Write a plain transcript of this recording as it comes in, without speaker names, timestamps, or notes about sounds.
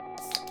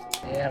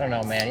Yeah, I don't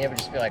know, man. You ever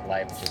just feel like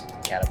life is just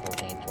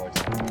catapulting towards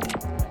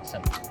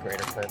some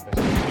greater purpose?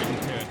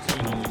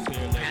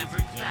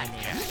 Average fat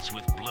cats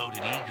with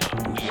bloated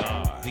ego. We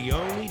are the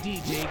only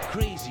DJ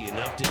crazy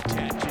enough to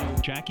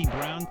tattoo Jackie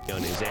Brown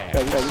on his ass.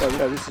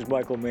 This is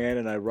Michael Mann,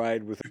 and I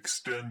ride with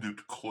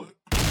Extended Clip.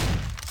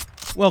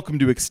 Welcome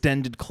to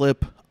Extended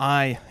Clip.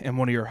 I am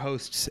one of your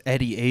hosts,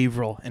 Eddie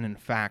Averill, and in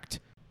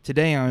fact,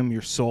 today I'm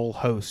your sole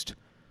host,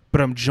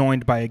 but I'm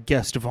joined by a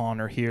guest of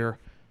honor here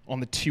on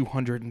the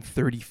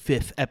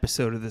 235th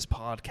episode of this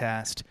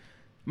podcast.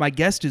 My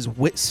guest is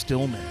Whit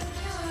Stillman.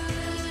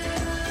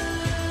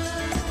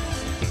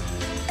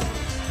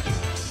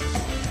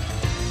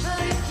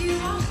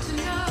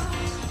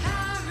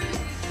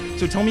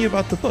 So tell me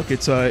about the book.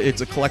 It's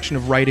a collection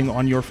of writing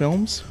on your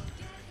films?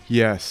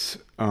 Yes.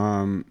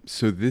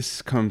 So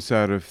this comes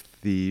out of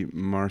the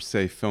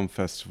Marseille Film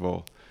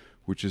Festival,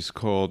 which is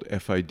called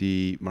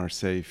FID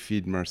Marseille,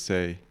 Feed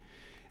Marseille.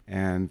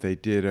 And they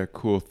did a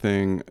cool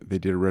thing. They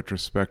did a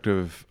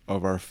retrospective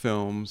of our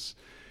films.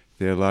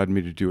 They allowed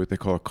me to do what they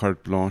call a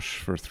carte blanche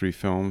for 3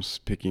 films,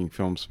 picking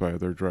films by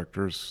other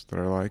directors that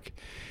I like.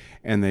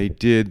 And they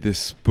did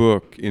this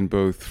book in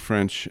both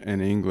French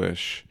and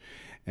English.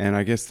 And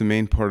I guess the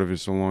main part of it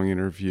is a long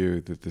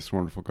interview that this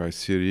wonderful guy,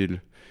 Cyril,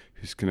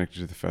 who's connected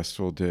to the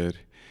festival, did.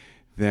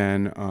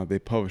 Then they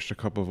published a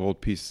couple of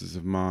old pieces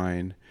of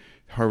mine.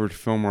 Harvard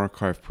Film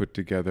Archive put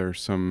together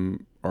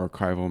some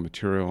archival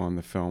material on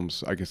the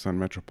films, I guess on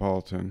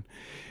Metropolitan.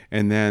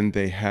 And then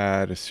they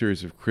had a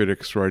series of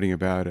critics writing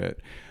about it.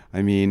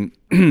 I mean,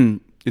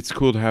 it's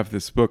cool to have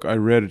this book. I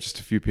read just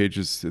a few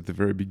pages at the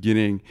very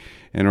beginning,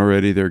 and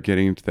already they're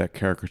getting into that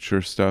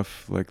caricature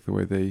stuff, like the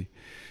way they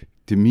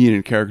demean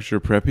and caricature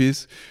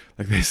preppies.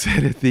 Like they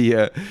said at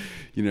the,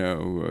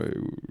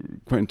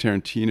 Quentin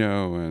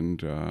Tarantino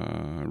and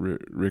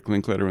Rick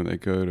Linklater, when they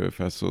go to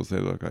festivals, they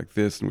look like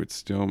this. And Whit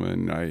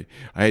Stillman,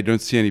 I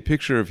don't see any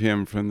picture of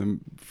him from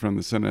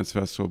the Sundance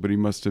Festival, but he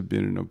must have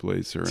been in a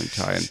blazer and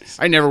tie. And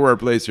I never wear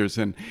blazers,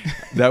 and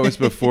that was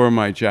before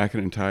my jacket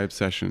and tie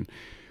obsession,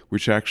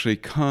 which actually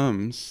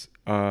comes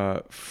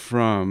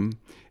from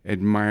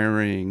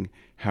admiring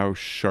how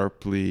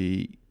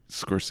sharply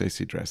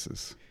Scorsese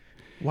dresses.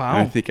 Wow.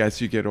 And I think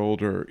as you get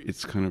older,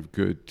 it's kind of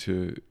good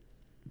to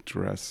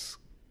dress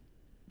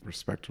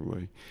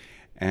respectably.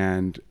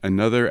 And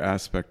another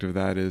aspect of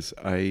that is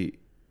I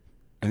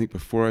think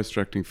before I was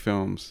directing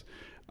films,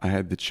 I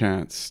had the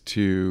chance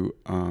to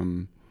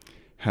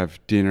have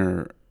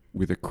dinner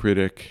with a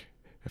critic,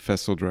 a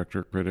festival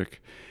director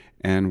critic,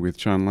 and with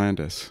John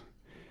Landis.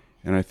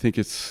 And I think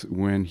it's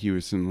when he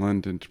was in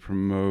London to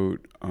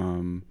promote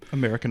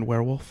American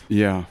Werewolf.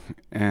 Yeah.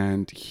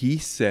 And he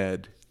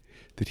said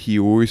that he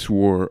always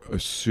wore a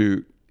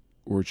suit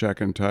or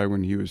jacket and tie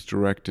when he was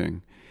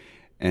directing.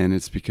 And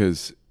it's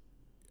because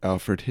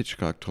Alfred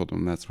Hitchcock told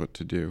him that's what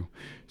to do.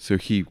 So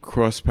he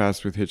crossed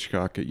paths with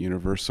Hitchcock at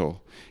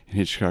Universal. And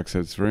Hitchcock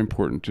said it's very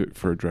important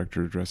for a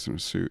director to dress in a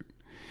suit.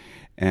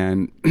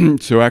 And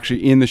so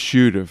actually in the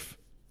shoot of,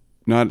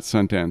 not at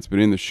Sundance, but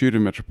in the shoot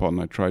of Metropolitan,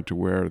 I tried to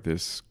wear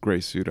this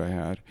gray suit I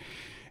had.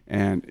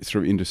 And it's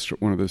sort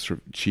of one of those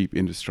sort of cheap,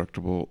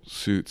 indestructible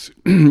suits.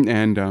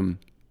 And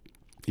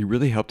it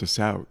really helped us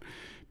out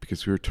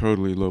because we were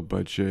totally low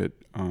budget,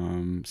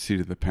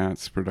 seat of the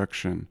pants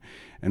production,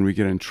 and we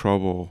get in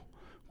trouble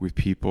with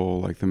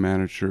people like the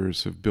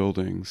managers of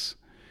buildings,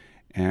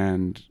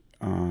 and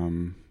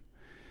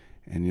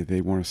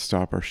they want to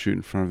stop our shoot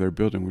in front of their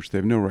building, which they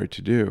have no right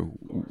to do.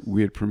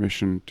 We had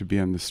permission to be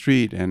on the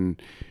street,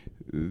 and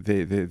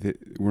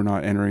we're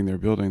not entering their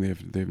building.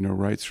 They have no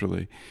rights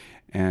really.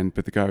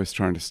 But the guy was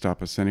trying to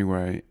stop us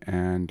anyway,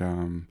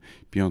 and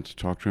be able to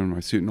talk to him in my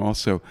suit. And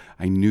also,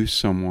 I knew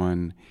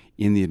someone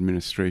in the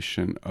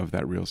administration of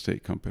that real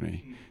estate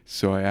company.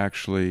 So I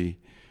actually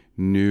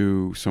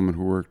knew someone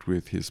who worked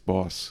with his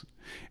boss.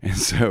 And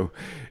so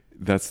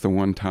that's the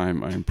one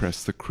time I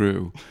impressed the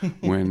crew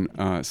when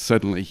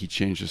suddenly he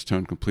changed his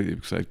tone completely,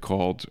 because I'd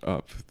called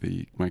up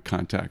my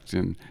contact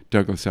in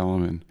Douglas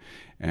Elliman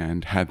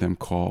and had them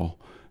call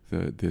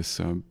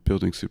this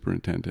building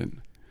superintendent.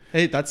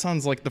 Hey, that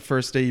sounds like the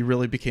first day you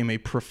really became a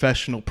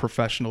professional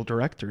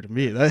director to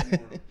me.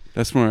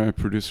 That's more a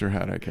producer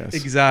hat, I guess.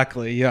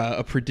 Exactly, yeah,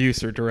 a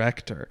producer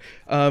director.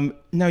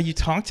 Now, you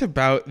talked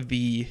about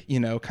the,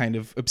 kind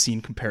of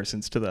obscene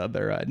comparisons to the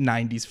other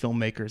 90s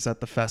filmmakers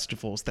at the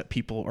festivals that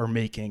people are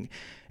making.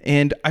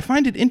 And I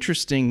find it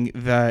interesting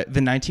that the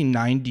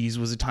 1990s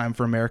was a time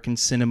for American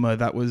cinema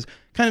that was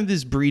kind of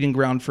this breeding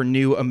ground for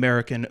new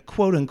American,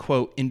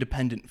 quote-unquote,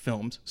 independent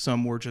films.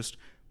 Some were just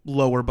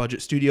lower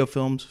budget studio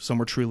films, some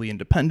were truly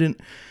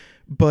independent.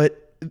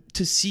 But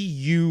to see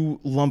you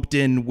lumped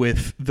in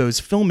with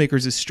those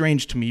filmmakers is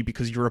strange to me,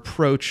 because your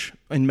approach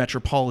in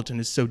Metropolitan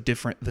is so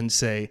different than,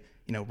 say,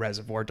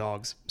 Reservoir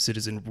Dogs,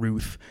 Citizen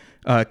Ruth,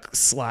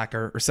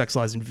 Slacker, or Sex,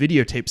 Lies, and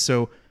Videotape.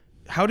 So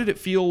how did it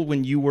feel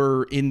when you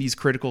were in these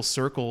critical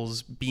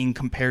circles being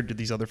compared to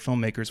these other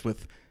filmmakers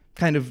with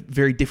kind of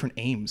very different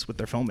aims with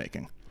their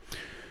filmmaking?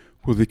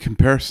 Well, the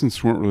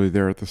comparisons weren't really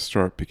there at the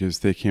start because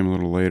they came a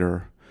little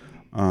later.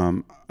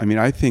 I mean,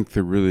 I think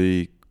the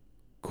really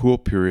cool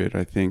period,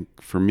 I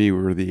think, for me,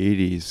 were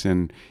the 80s.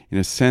 And in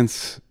a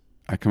sense,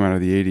 I come out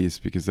of the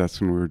 80s because that's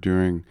when we were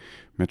doing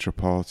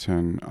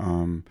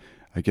Metropolitan.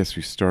 I guess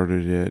we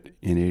started it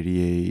in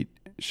 88,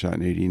 shot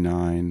in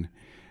 89,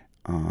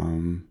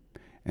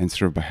 and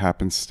sort of by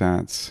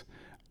happenstance,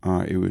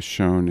 it was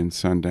shown in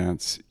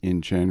Sundance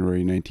in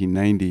January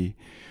 1990.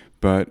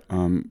 But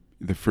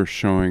the first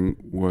showing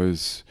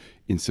was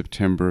in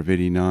September of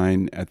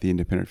 89 at the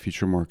Independent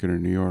Feature Market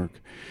in New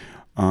York.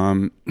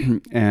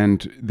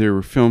 And there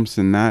were films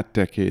in that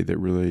decade that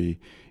really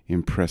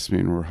impressed me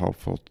and were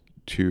helpful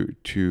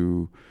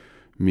to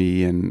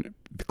me and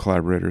the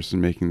collaborators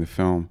in making the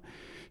film.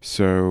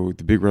 So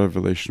the big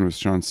revelation was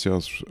John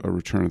Sayles'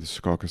 Return of the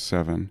Skalka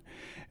Seven.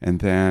 And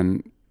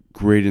then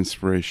great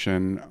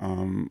inspiration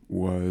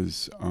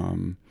was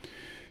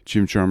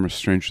Jim Jarmusch's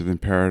Stranger Than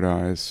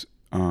Paradise.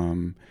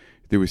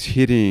 That was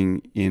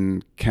hitting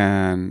in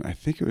Cannes, I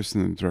think it was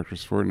in the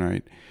Director's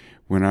Fortnight,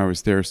 when I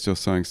was there still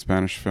selling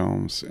Spanish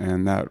films.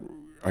 And that,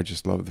 I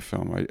just love the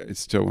film. It's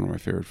still one of my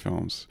favorite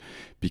films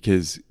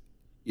because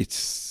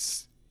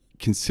it's,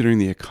 considering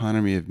the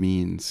economy of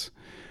means,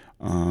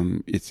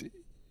 it's,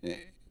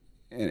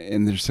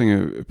 and there's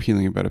something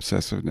appealing about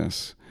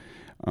obsessiveness.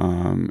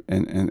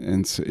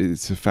 And so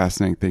it's a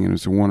fascinating thing, and it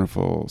was a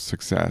wonderful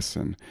success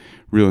and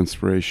real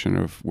inspiration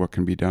of what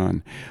can be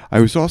done. I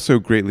was also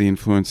greatly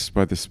influenced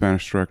by the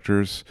Spanish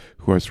directors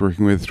who I was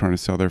working with trying to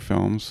sell their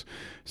films.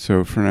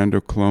 So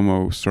Fernando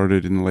Colomo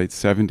started in the late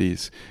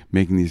 70s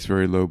making these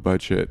very low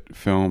budget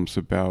films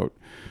about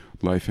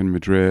life in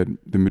Madrid.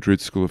 The Madrid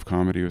School of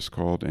Comedy was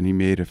called, and he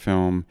made a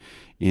film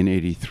in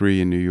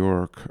 83 in New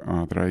York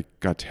that I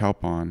got to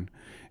help on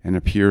and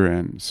appear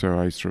in. So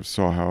I sort of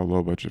saw how a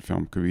low budget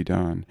film could be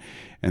done.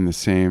 And the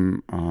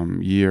same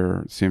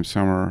same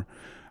summer,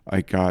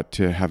 I got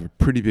to have a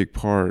pretty big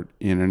part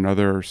in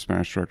another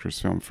Spanish director's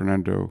film,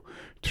 Fernando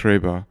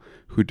Treba,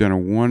 who'd done a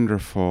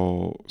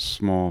wonderful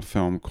small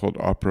film called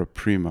Opera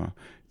Prima.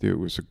 It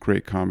was a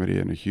great comedy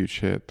and a huge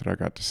hit that I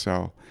got to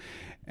sell.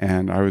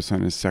 And I was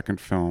on his second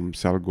film,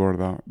 Sal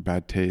Gorda,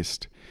 Bad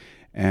Taste,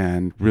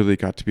 and really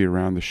got to be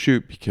around the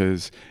shoot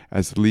because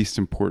as the least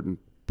important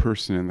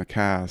person in the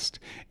cast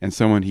and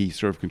someone he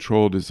sort of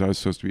controlled as I was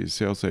supposed to be a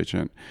sales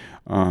agent,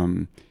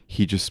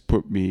 he just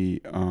kept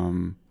me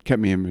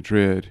in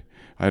Madrid.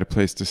 I had a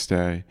place to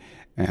stay,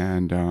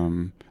 and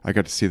I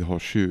got to see the whole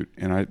shoot.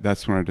 And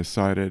that's when I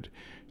decided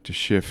to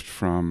shift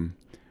from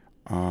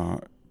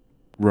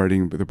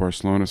writing the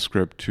Barcelona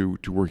script to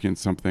working on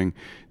something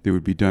that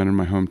would be done in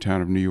my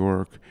hometown of New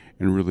York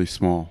and really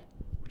small,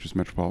 which is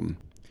Metropolitan.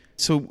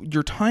 So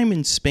your time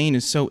in Spain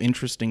is so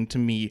interesting to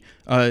me,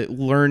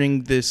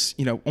 learning this,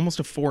 almost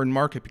a foreign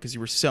market because you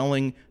were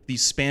selling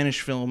these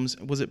Spanish films.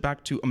 Was it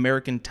back to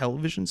American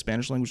television,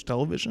 Spanish language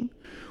television?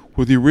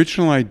 Well, the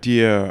original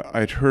idea,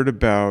 I'd heard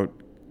about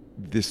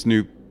this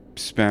new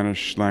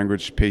Spanish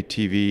language pay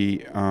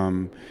TV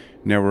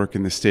network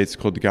in the States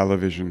called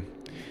Galavision.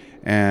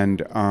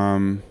 And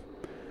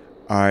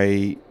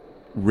I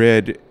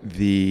read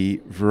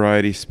the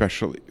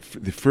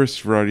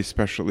first Variety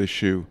special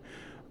issue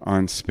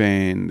on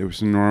Spain. It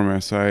was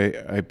enormous.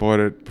 I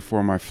bought it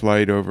before my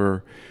flight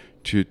over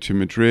to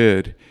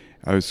Madrid.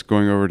 I was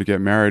going over to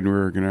get married, and we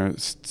were going to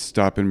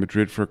stop in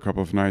Madrid for a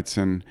couple of nights,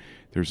 and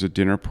there was a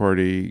dinner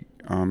party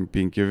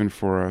being given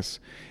for us.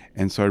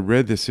 And so I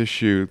read this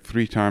issue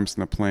 3 times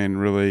in the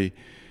plane.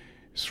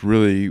 It's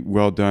really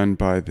well done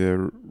by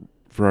the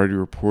Variety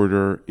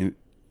reporter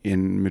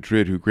in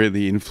Madrid who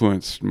greatly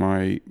influenced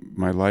my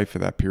life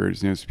at that period.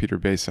 His name was Peter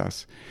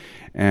Besas.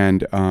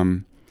 And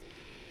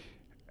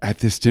at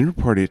this dinner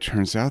party, it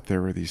turns out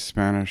there were these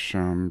Spanish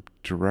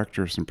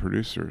directors and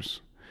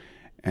producers.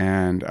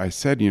 And I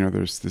said,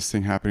 there's this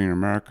thing happening in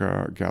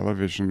America,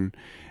 Galavision,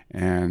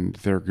 and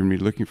they're going to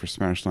be looking for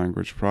Spanish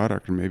language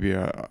product, and maybe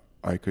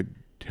I could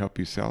help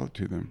you sell it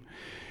to them.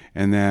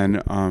 And then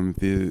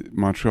the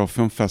Montreal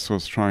Film Festival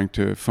is trying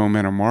to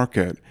foment a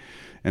market,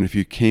 and if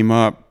you came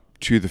up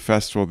to the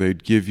festival,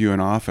 they'd give you an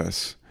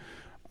office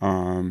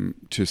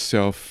to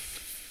sell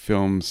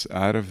films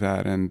out of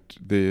that. And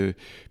the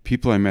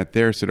people I met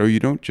there said, "Oh, you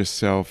don't just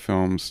sell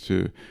films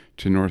to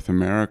North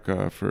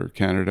America for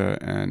Canada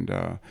and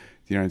the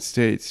United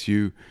States. If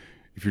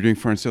you're doing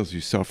foreign sales, you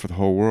sell for the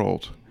whole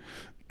world."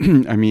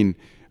 I mean,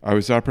 I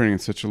was operating on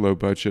such a low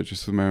budget,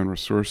 just with my own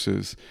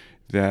resources,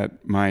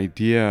 that my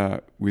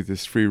idea with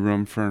this free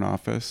room for an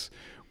office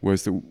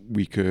was that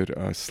we could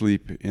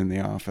sleep in the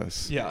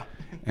office. Yeah.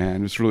 And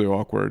it was really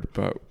awkward,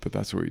 but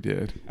that's what we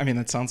did. I mean,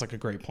 that sounds like a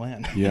great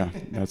plan. Yeah,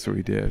 that's what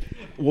we did.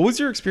 What was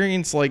your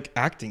experience like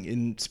acting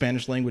in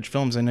Spanish language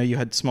films? I know you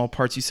had small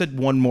parts. You said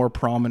one more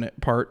prominent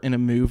part in a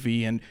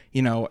movie, and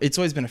it's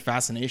always been a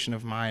fascination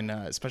of mine,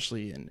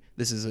 especially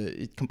this is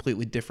a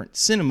completely different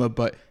cinema,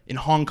 but in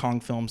Hong Kong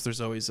films,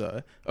 there's always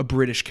a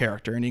British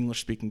character, an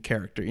English-speaking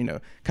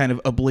character, kind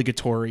of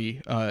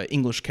obligatory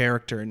English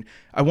character. And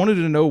I wanted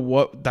to know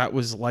what that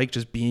was like,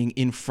 just being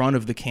in front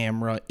of the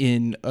camera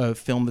in a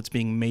film that's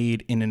being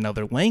made in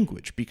another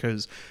language,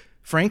 because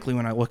frankly,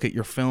 when I look at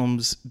your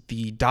films,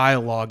 the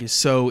dialogue is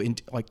so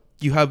like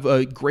you have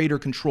a greater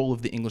control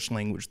of the English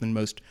language than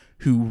most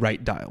who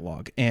write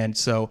dialogue. And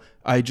so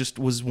I just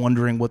was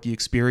wondering what the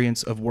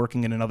experience of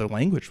working in another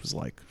language was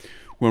like.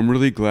 Well, I'm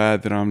really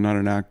glad that I'm not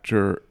an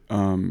actor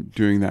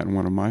doing that in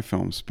one of my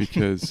films,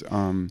 because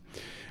I'm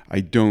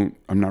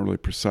not really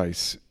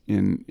precise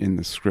in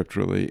the script,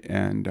 really.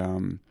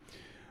 And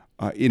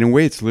in a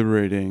way, it's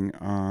liberating.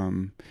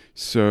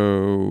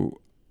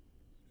 So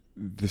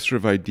the sort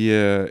of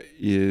idea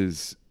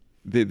is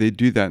they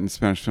do that in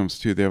Spanish films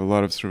too. They have a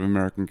lot of sort of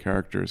American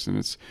characters, and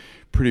it's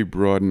pretty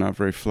broad and not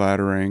very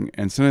flattering.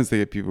 And sometimes they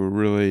get people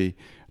really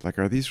like,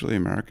 are these really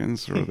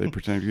Americans, or are they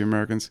pretending to be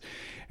Americans?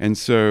 And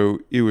so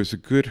it was a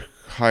good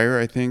hire,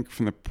 I think,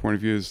 from the point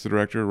of view as the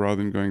director, rather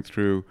than going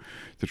through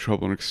the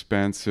trouble and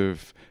expense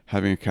of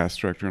having a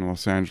cast director in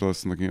Los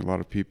Angeles and looking at a lot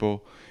of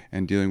people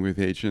and dealing with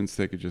agents.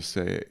 They could just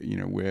say,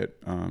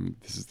 Whit,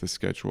 this is the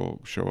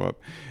schedule, show up.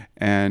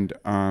 And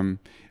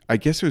I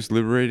guess it was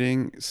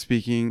liberating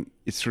speaking.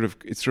 It's sort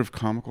of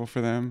comical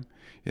for them.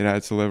 It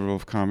adds a level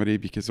of comedy,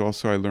 because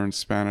also I learned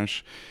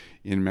Spanish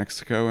in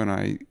Mexico, and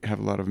I have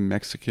a lot of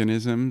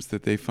Mexicanisms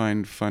that they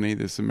find funny.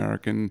 This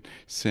American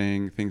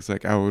saying things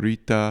like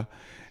ahorita,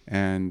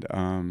 and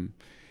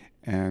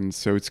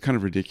so it's kind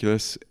of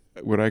ridiculous.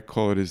 What I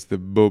call it is the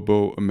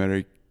bobo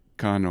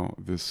americano,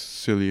 the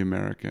silly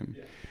American.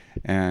 Yeah.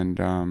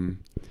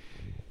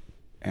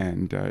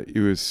 And it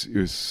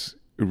was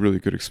a really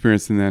good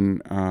experience. And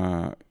then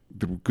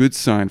the good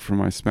sign for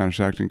my Spanish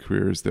acting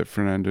career is that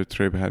Fernando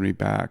Treba had me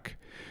back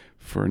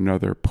for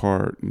another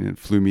part, and it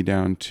flew me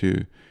down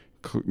to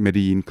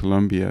Medellin,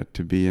 Colombia,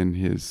 to be in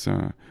his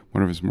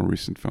one of his more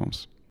recent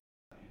films.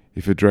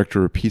 If a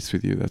director repeats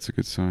with you, that's a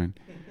good sign.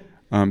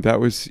 That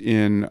was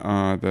in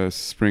the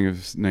spring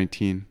of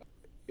 19.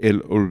 El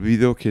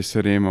olvido que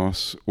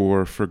seremos,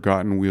 or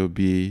Forgotten We'll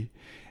Be,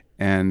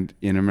 and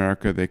in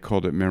America they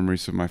called it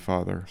Memories of My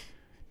Father.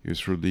 It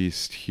was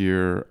released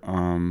here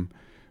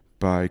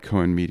by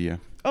Cohen Media.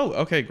 Oh,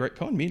 okay, great.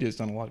 Cohen Media has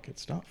done a lot of good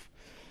stuff.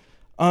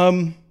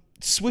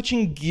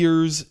 Switching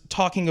gears,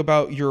 talking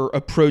about your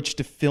approach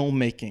to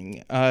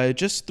filmmaking,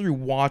 just through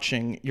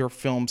watching your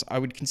films, I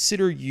would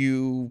consider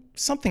you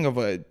something of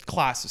a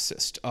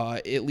classicist,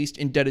 at least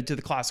indebted to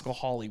the classical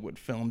Hollywood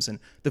films and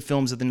the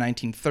films of the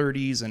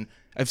 1930s. And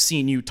I've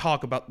seen you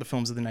talk about the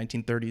films of the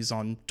 1930s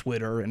on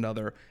Twitter and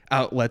other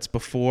outlets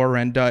before.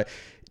 And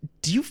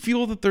do you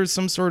feel that there's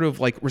some sort of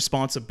like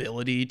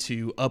responsibility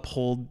to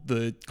uphold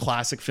the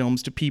classic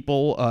films to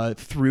people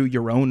through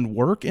your own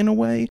work in a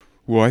way?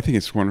 Well, I think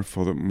it's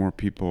wonderful that more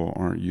people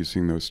aren't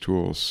using those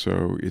tools.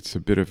 So it's a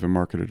bit of a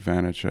market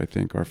advantage, I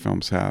think, our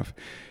films have,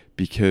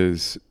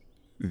 because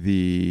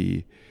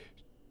the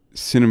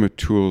cinema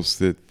tools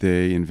that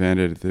they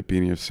invented at the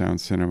beginning of sound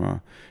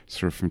cinema,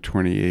 sort of from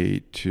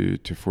 28 to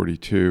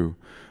 42,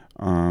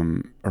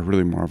 are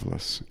really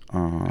marvelous.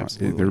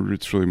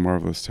 It's really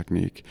marvelous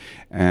technique.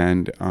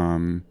 And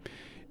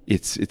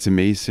it's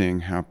amazing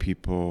how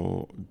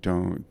people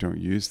don't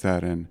use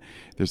that. And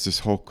there's this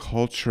whole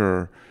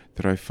culture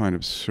that I find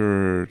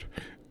absurd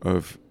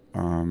of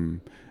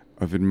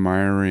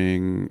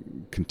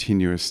admiring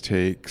continuous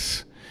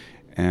takes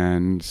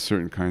and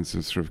certain kinds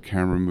of sort of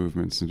camera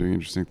movements and doing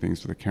interesting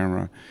things with the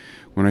camera,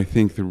 when I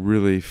think the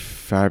really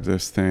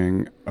fabulous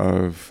thing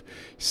of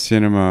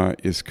cinema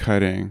is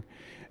cutting,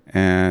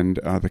 and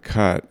the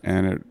cut.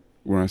 And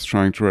when I was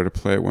trying to write a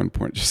play at one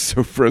point, it just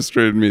so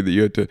frustrated me that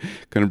you had to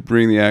kind of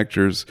bring the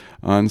actors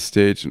on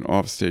stage and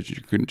off stage.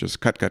 You couldn't just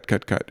cut.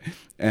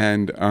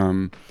 And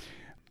I'm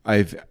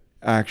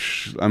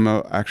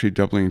actually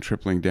doubling and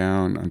tripling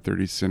down on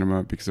 30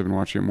 cinema, because I've been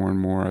watching it more and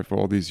more. I've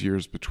all these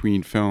years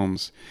between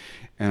films,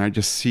 and I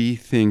just see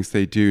things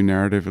they do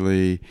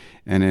narratively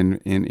and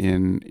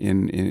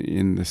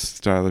in the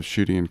style of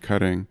shooting and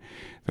cutting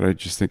that I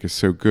just think is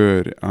so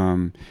good.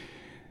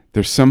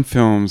 There's some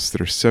films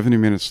that are 70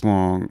 minutes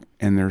long,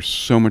 and there's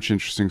so much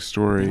interesting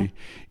story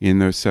in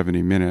those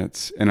 70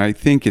 minutes. And I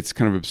think it's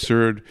kind of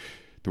absurd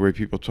the way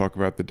people talk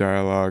about the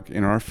dialogue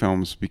in our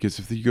films, because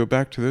if you go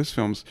back to those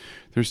films,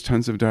 there's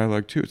tons of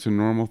dialogue too. It's a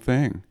normal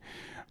thing.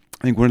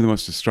 I think one of the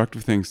most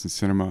destructive things in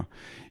cinema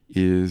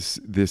is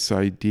this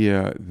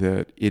idea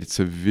that it's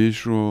a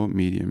visual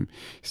medium.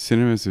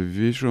 Cinema is a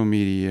visual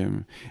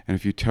medium, and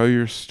if you tell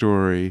your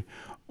story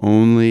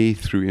only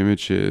through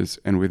images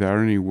and without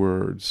any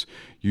words,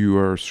 you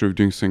are sort of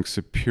doing something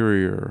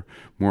superior,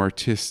 more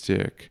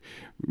artistic,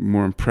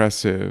 more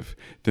impressive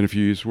than if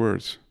you use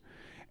words.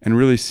 And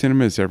really,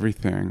 cinema is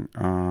everything.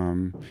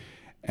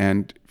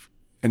 And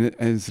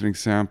as an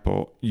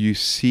example, you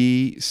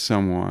see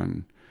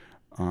someone,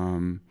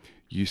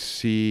 you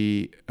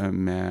see a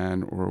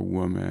man or a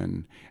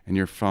woman, and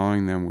you're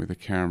following them with a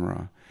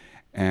camera,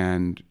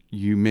 and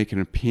you make an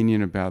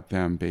opinion about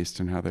them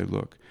based on how they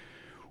look.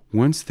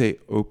 Once they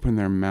open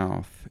their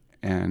mouth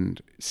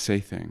and say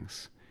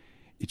things,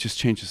 it just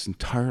changes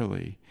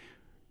entirely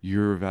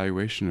your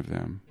evaluation of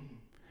them.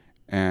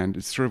 And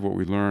it's sort of what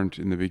we learned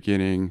in the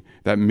beginning,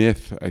 that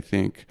myth, I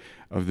think,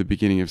 of the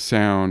beginning of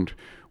sound,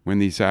 when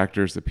these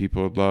actors that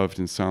people had loved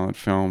in silent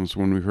films,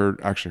 when we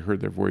actually heard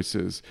their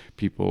voices,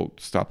 people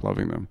stopped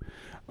loving them.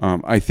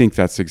 I think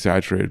that's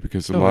exaggerated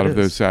because a lot of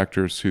those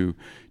actors who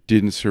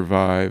didn't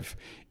survive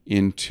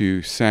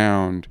into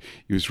sound,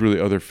 it was really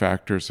other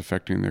factors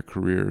affecting their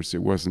careers.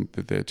 It wasn't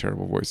that they had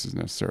terrible voices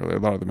necessarily. A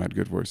lot of them had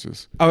good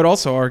voices. I would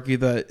also argue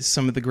that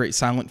some of the great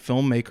silent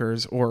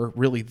filmmakers, or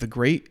really the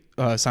great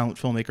silent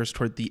filmmakers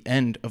toward the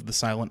end of the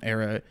silent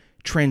era,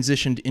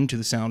 transitioned into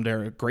the sound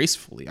era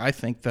gracefully. I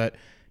think that,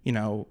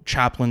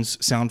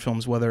 Chaplin's sound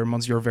films, whether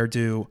Monsieur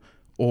Verdoux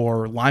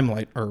or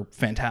Limelight, are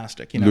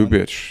fantastic.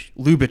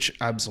 Lubitsch,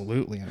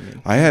 absolutely.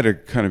 I had a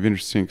kind of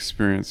interesting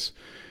experience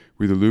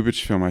with the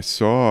Lubitsch film. I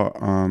saw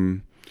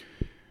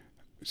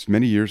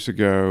many years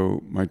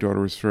ago. My daughter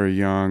was very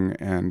young,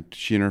 and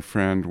she and her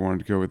friend wanted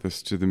to go with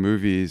us to the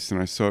movies.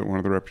 And I saw at one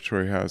of the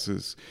repertory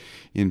houses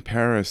in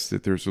Paris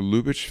that there's a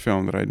Lubitsch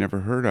film that I'd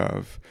never heard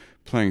of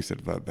playing. I said,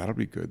 that'll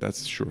be good.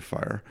 That's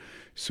surefire.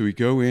 So we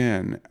go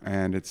in,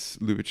 and it's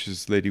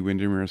Lubitsch's Lady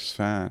Windermere's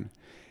Fan.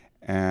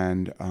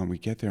 And we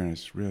get there, and I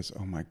just realize,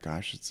 oh my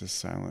gosh, it's a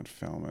silent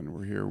film, and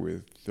we're here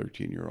with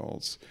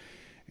 13-year-olds.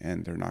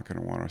 And they're not going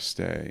to want to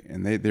stay.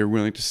 And they're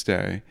willing to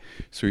stay.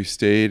 So we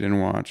stayed and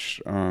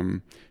watched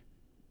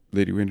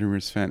Lady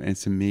Windermere's Fan. And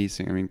it's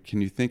amazing. I mean, can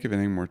you think of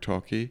anything more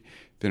talky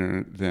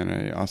than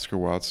an Oscar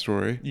Wilde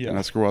story? Yeah. An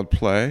Oscar Wilde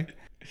play?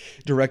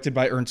 Directed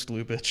by Ernst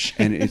Lubitsch.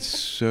 And it's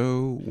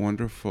so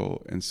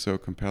wonderful and so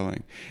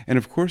compelling. And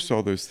of course,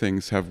 all those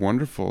things have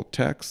wonderful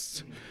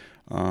texts.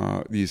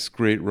 These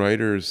great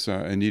writers,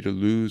 Anita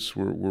Loos,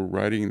 were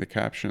writing the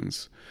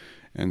captions.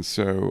 And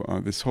so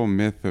this whole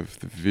myth of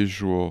the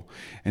visual,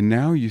 and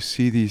now you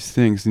see these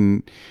things,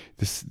 and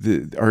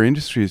our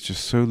industry is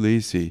just so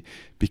lazy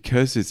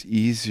because it's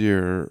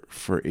easier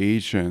for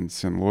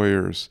agents and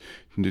lawyers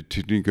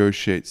to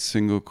negotiate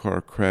single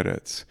car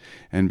credits,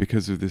 and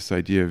because of this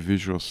idea of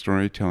visual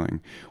storytelling,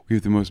 we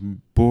have the most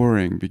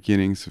boring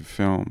beginnings of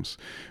films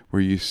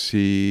where you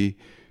see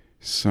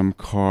some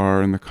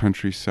car in the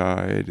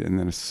countryside and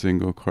then a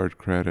single card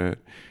credit,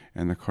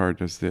 and the car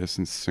does this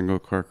and single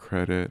car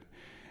credit.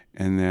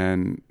 And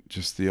then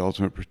just the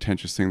ultimate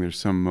pretentious thing, there's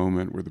some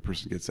moment where the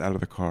person gets out of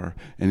the car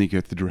and you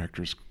get the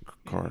director's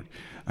card.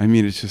 I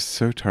mean, it's just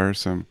so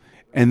tiresome.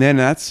 And then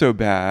that's so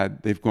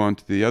bad, they've gone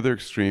to the other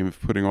extreme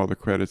of putting all the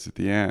credits at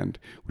the end,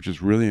 which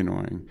is really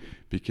annoying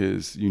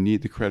because you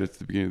need the credits at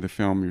the beginning of the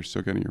film. You're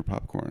still getting your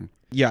popcorn.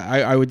 Yeah,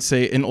 I would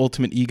say an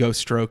ultimate ego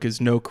stroke is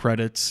no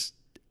credits.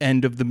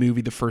 End of the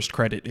movie, the first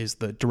credit is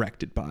the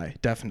directed by,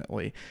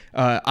 definitely.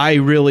 I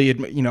really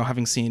admit,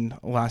 having seen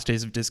Last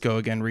Days of Disco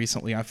again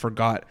recently, I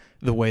forgot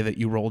the way that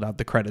you rolled out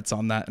the credits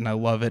on that, and I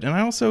love it. And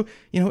I also,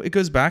 it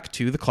goes back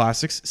to the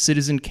classics.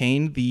 Citizen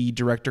Kane, the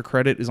director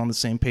credit is on the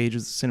same page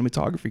as the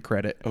cinematography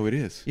credit. Oh, it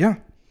is? Yeah.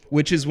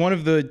 Which is one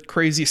of the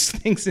craziest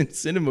things in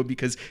cinema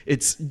because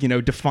it's,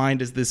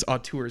 defined as this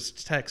auteur's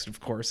text, of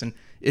course. And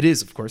it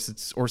is, of course,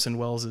 it's Orson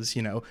Welles'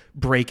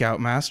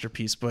 breakout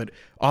masterpiece. But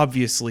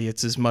obviously,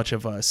 it's as much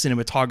of a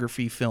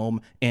cinematography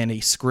film and a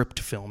script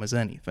film as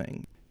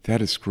anything.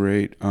 That is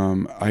great.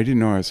 I didn't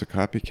know I was a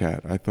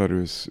copycat. I thought it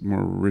was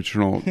more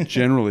original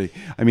generally.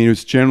 I mean, it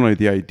was generally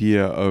the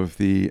idea of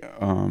the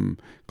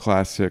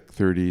classic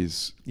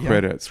 30s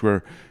credits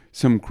where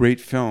some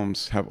great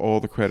films have all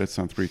the credits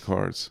on 3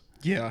 cards.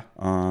 Yeah.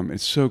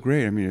 It's so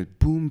great. I mean,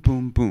 boom,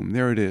 boom, boom.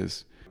 There it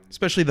is.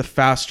 Especially the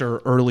faster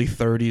early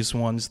 30s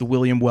ones, the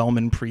William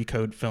Wellman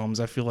pre-code films.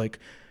 I feel like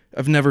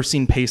I've never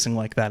seen pacing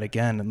like that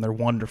again, and they're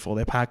wonderful.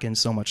 They pack in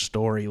so much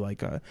story,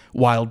 like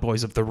Wild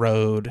Boys of the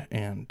Road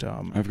and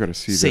I've got to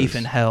see Safe those.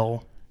 in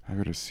Hell. I've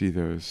got to see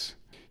those.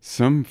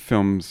 Some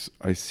films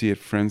I see at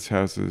friends'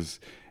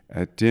 houses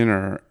at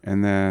dinner,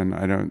 and then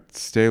I don't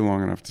stay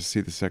long enough to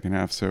see the second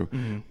half. So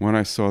when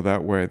I saw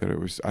That Way, I thought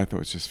it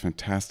was just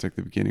fantastic.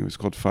 The beginning was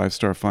called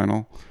 5-Star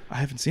Final. I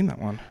haven't seen that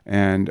one.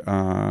 And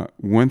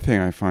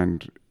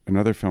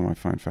another film I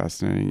find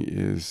fascinating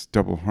is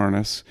Double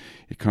Harness.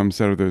 It comes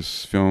out of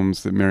those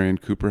films that Marion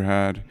Cooper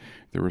had.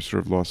 They were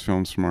sort of lost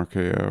films from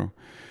RKO.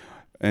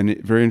 And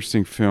a very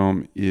interesting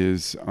film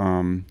is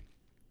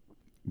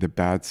The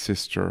Bad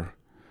Sister.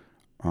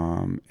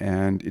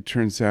 And it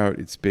turns out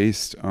it's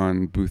based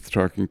on Booth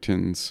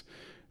Tarkington's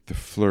The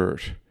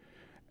Flirt.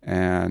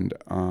 And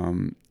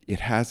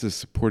it has a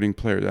supporting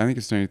player. I think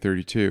it's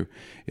 1932.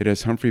 It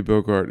has Humphrey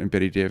Bogart and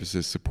Bette Davis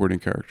as supporting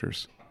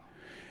characters.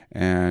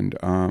 And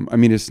I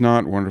mean, it's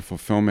not wonderful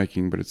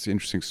filmmaking, but it's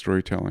interesting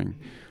storytelling.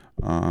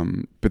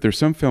 But there's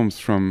some films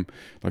from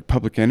like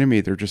Public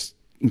Enemy, they're just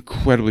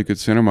incredibly good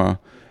cinema,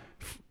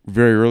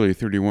 very early,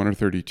 31 or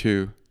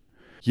 32.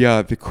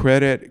 Yeah, the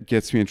credit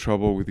gets me in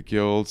trouble with the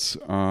guilds.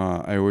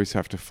 I always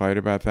have to fight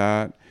about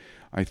that.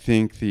 I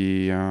think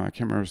I can't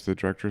remember if it was the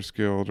Directors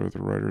Guild or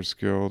the Writers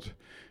Guild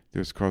that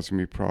was causing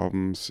me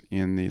problems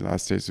in the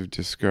Last Days of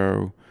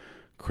Disco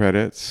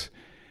credits.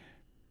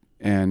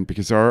 And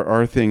because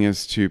our thing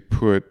is to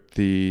put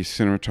the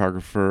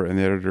cinematographer and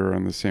the editor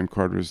on the same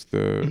card as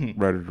the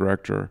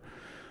writer-director.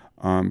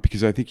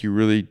 Because I think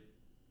when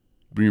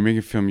you're making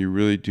a film, you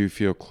really do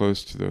feel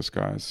close to those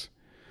guys.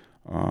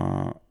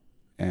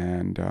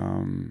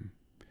 and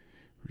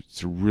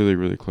it's a really,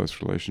 really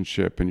close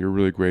relationship, and you're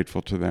really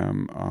grateful to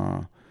them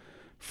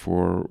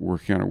for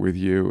working on it with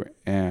you.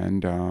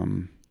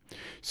 And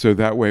so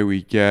that way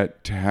we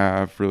get to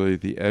have really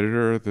the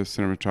editor, the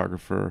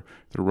cinematographer,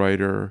 the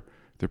writer,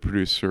 the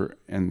producer,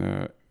 and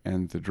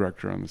the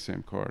director on the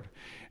same card.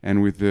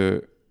 And with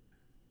the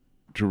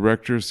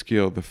Director's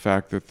Guild, the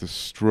fact that the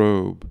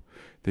strobe,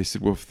 they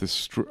said, well, if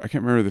I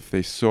can't remember if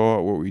they saw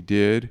what we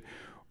did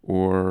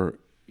or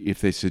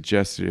if they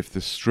suggested if the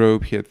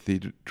strobe hit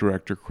the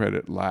director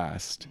credit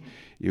last,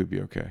 it would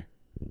be okay.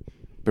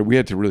 But we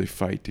had to really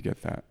fight to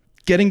get that.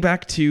 Getting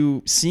back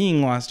to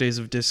seeing Last Days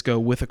of Disco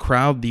with a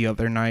crowd the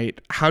other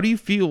night, how do you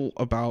feel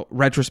about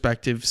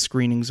retrospective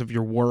screenings of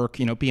your work,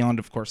 beyond,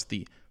 of course,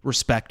 the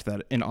respect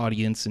that an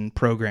audience and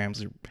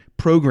programmers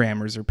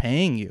are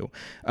paying you?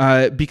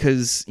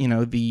 Because,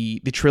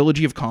 the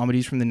trilogy of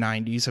comedies from the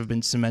 90s have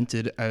been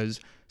cemented as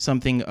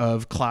something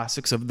of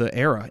classics of the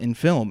era in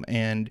film.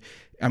 And,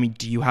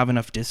 do you have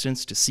enough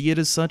distance to see it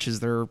as such? Is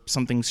there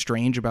something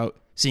strange about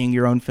seeing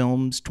your own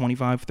films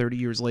 25, 30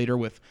 years later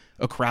with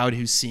a crowd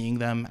who's seeing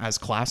them as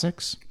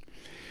classics?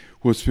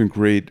 Well, it's been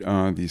great,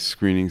 these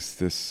screenings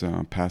this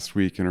past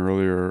week and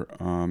earlier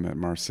at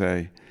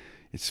Marseille.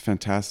 It's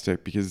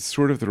fantastic because it's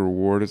sort of the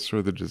reward, it's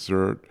sort of the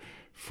dessert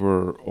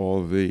for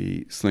all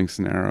the slings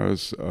and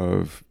arrows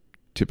of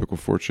typical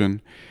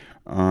Fortune.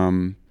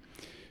 We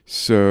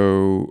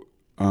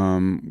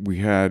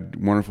had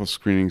wonderful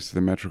screenings to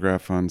the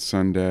Metrograph on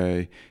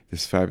Sunday,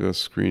 this fabulous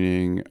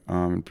screening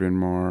in Bryn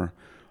Mawr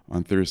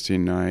on Thursday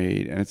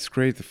night. And it's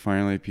great that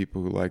finally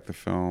people who like the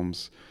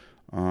films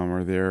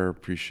are there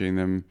appreciating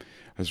them.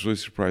 I was really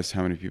surprised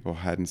how many people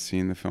hadn't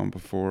seen the film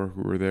before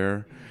who were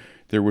there.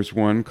 There was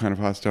one kind of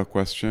hostile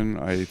question.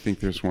 I think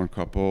there's one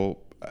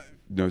couple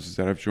noses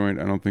that I've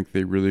joined. I don't think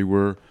they really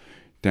were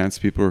dance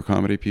people or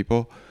comedy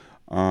people,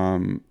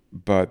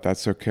 but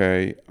that's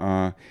okay.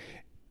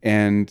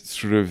 And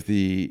sort of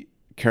the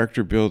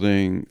character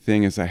building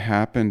thing is I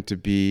happen to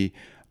be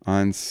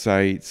on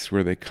sites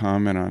where they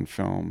comment on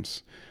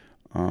films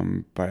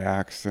by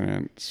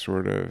accident,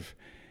 sort of,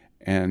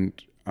 and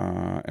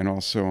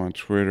also on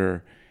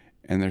Twitter.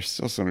 And there's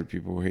still so many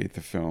people who hate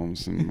the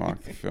films and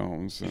mock the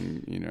films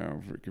and,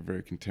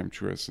 very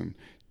contemptuous and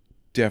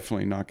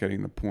definitely not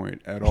getting the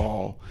point at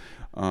all.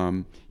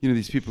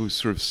 These people who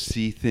sort of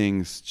see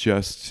things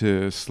just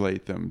to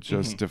slate them,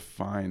 just to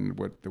find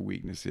what the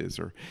weakness is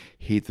or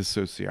hate the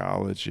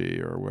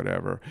sociology or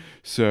whatever.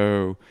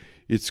 So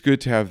it's good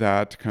to have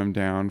that to come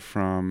down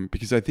from,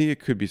 because I think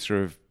it could be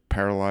sort of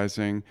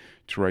paralyzing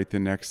to write the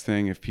next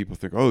thing if people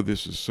think, oh,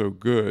 this is so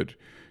good.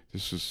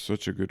 This is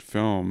such a good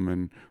film,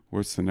 and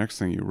what's the next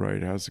thing you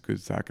write? How's good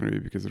is that going to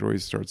be? Because it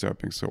always starts out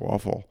being so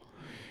awful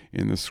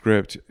in the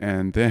script,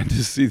 and then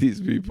to see these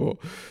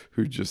people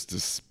who just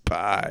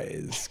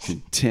despise,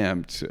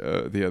 contempt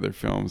the other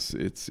films,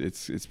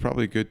 it's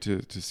probably good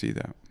to see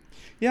that.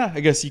 Yeah,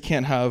 I guess you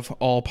can't have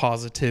all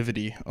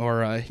positivity,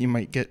 or you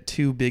might get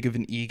too big of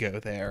an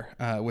ego there,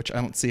 which I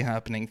don't see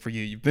happening for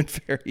you. You've been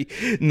very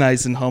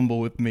nice and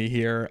humble with me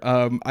here.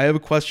 I have a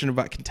question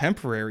about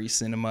contemporary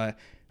cinema.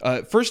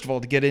 First of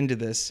all, to get into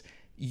this,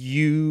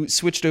 you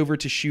switched over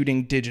to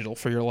shooting digital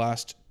for your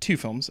last two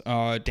films,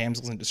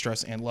 Damsels in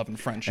Distress and Love and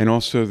Friendship. And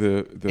also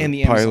the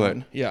pilot.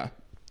 Amazon. Yeah.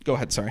 Go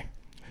ahead, sorry.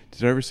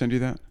 Did I ever send you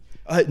that?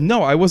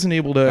 No, I wasn't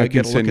able to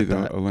get a look at that.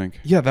 I can send you a link.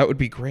 Yeah, that would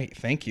be great.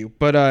 Thank you.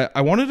 But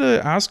I wanted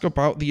to ask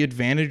about the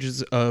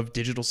advantages of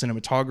digital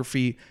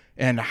cinematography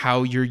and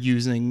how you're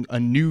using a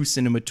new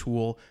cinema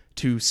tool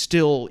to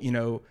still,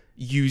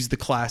 use the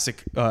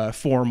classic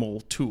formal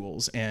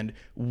tools and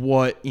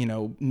what,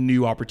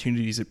 new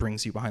opportunities it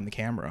brings you behind the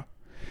camera.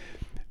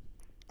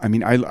 I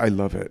mean, I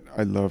love it.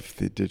 I love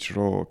the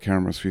digital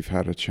cameras we've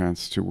had a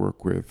chance to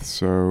work with.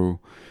 So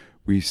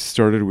we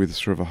started with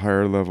sort of a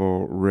higher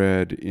level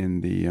red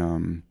in the,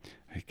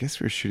 I guess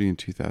we were shooting in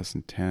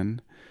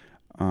 2010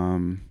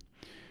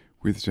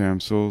 with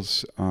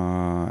Damsels,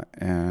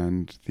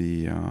 and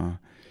the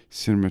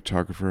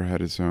cinematographer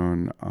had his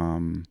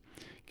own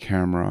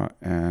camera,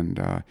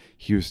 and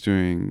he was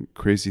doing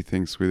crazy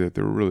things with it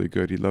that were really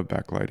good. He loved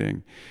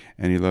backlighting,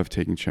 and he loved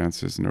taking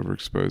chances and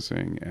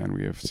overexposing, and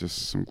we have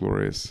just some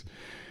glorious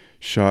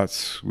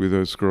shots with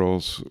those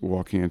girls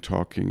walking and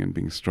talking and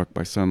being struck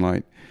by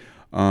sunlight.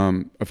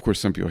 Of course,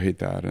 some people hate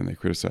that and they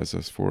criticize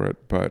us for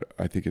it, but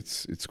I think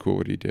it's cool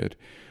what he did.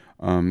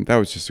 That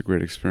was just a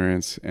great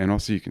experience, and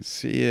also you can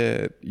see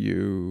it.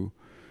 You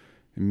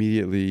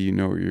immediately you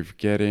know what you're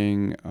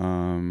getting.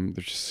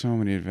 There's just so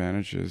many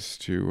advantages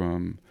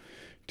to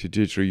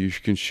digital. You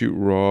can shoot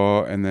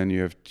raw, and then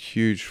you have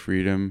huge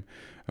freedom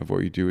of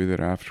what you do with it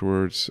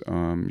afterwards.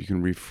 You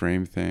can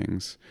reframe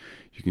things.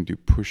 You can do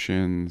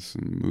push-ins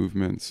and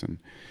movements, and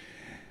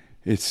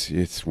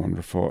it's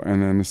wonderful.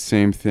 And then the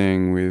same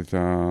thing with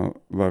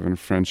Love and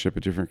Friendship, a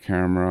different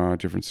camera, a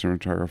different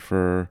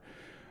cinematographer,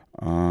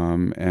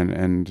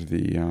 and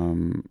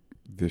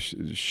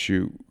the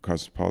shoot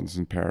Cosmopolitans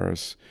in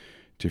Paris,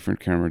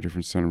 different camera,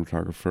 different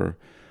cinematographer.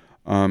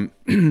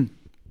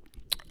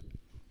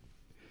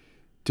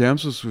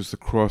 Damsels was the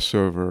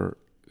crossover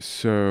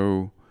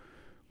so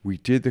we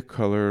did the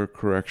color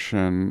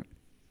correction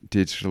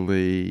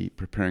digitally,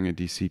 preparing a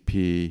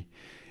DCP,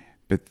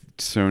 but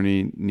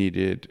Sony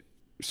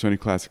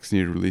Classics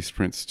needed release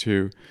prints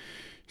too.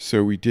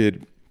 So we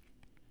did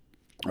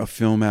a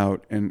film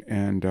out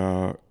and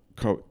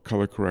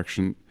color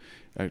correction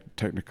at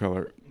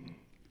Technicolor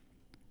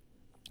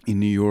in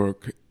New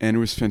York, and it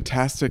was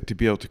fantastic to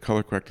be able to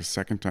color correct a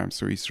second time.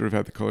 So he sort of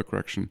had the color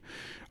correction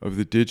of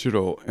the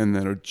digital, and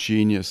then a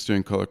genius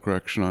doing color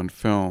correction on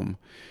film.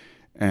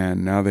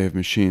 And now they have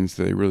machines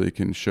that they really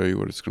can show you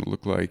what it's going to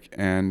look like.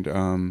 And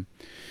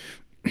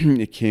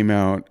it came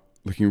out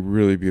looking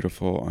really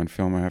beautiful on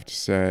film, I have to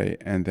say.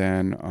 And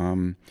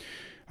then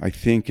I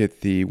think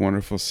at the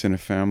wonderful Cine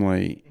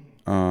Family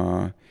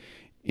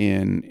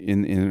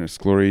in its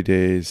glory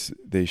days,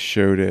 they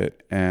showed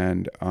it,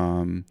 and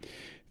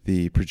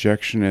the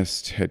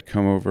projectionist had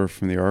come over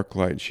from the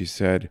ArcLight, and she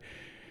said,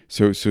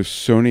 so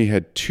Sony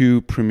had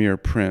 2 premiere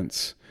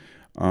prints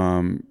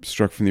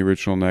struck from the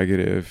original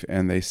negative,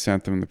 and they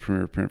sent them the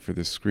premiere print for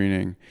this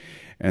screening.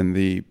 And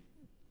the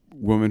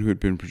woman who had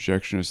been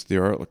projectionist at the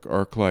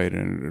ArcLight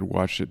and had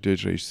watched it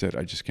digitally, she said,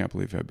 I just can't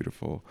believe how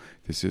beautiful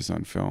this is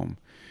on film.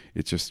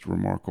 It's just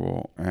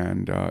remarkable.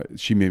 And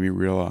she made me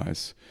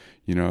realize,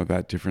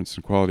 that difference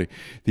in quality.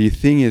 The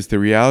thing is, the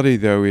reality,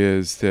 though,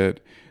 is that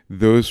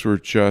those were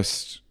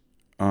just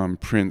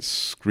prints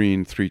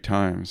screened 3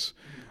 times.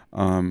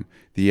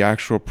 The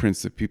actual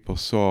prints that people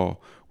saw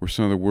were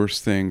some of the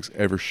worst things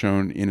ever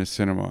shown in a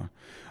cinema.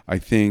 I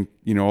think,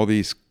 all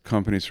these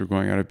companies were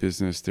going out of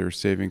business. They were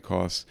saving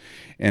costs.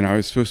 And I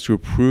was supposed to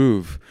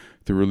approve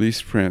the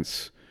release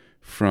prints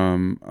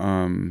from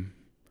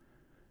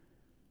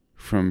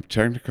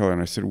Technicolor.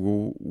 And I said,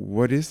 well,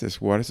 what is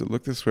this? Why does it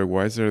look this way?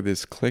 Why is there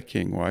this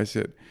clicking? Why is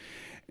it?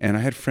 And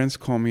I had friends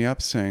call me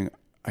up saying,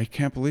 I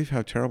can't believe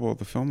how terrible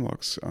the film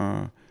looks.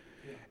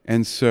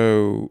 And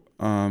so,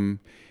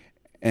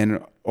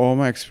 and all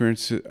my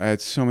experiences, I had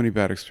so many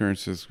bad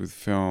experiences with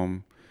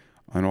film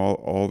on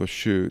all the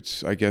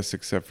shoots, I guess,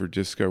 except for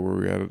Disco, where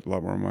we had a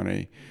lot more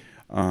money.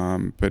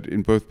 But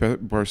in both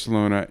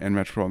Barcelona and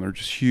Metropolitan, there were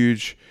just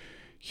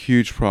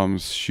huge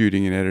problems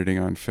shooting and editing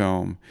on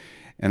film.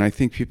 And I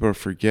think people are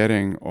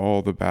forgetting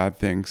all the bad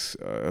things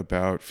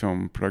about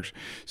film production.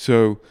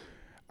 So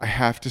I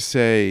have to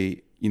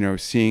say,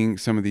 seeing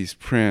some of these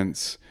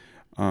prints,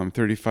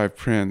 35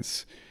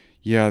 prints,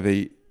 yeah,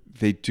 they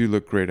do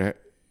look great.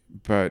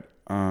 But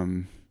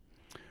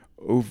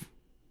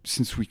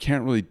since we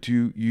can't really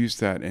use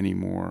that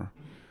anymore,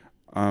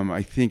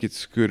 I think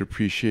it's good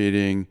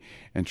appreciating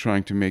and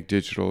trying to make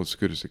digital as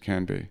good as it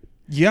can be.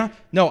 Yeah,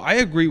 no, I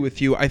agree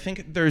with you. I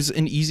think there's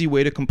an easy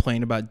way to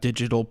complain about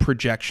digital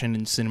projection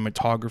and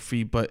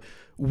cinematography, but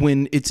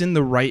when it's in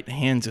the right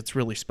hands, it's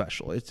really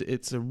special.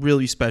 It's a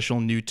really special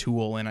new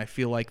tool, and I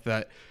feel like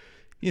that,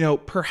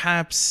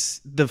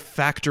 perhaps the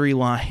factory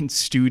line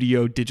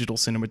studio digital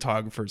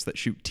cinematographers that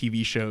shoot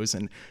TV shows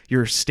and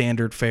your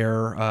standard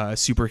fare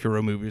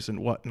superhero movies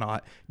and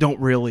whatnot don't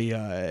really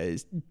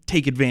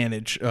take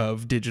advantage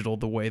of digital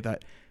the way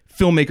that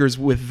filmmakers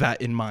with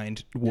that in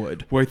mind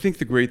would. Well, I think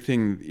the great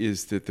thing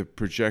is that the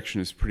projection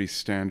is pretty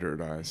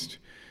standardized.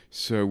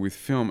 So with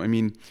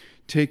film,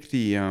 take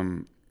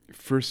the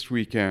first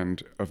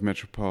weekend of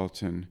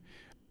Metropolitan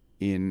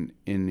in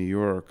New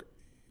York.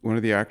 One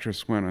of the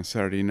actors went on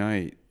Saturday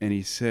night, and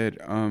he said,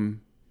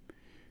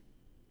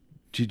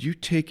 did you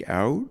take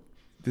out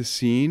the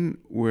scene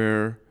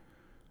where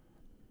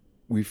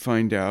we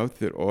find out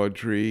that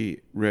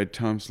Audrey read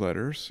Tom's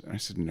letters? And I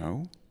said,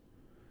 no.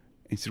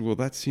 He said, well,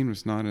 that scene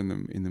was not in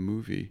the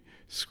movie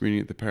screening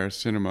at the Paris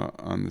Cinema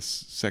on the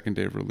second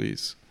day of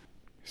release.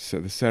 So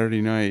the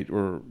Saturday night,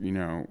 or,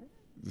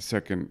 the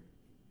second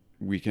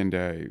weekend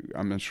day,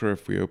 I'm not sure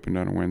if we opened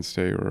on a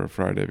Wednesday or a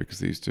Friday because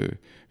they used to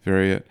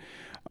vary it.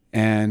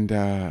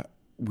 And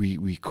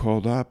we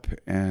called up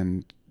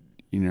and,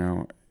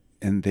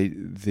 and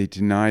they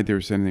denied there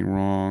was anything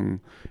wrong.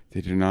 They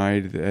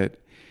denied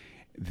that.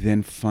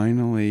 Then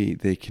finally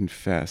they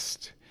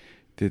confessed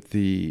that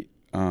the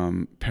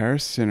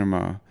Paris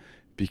Cinema,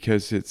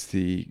 because it's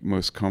the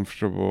most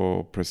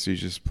comfortable,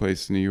 prestigious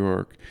place in New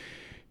York,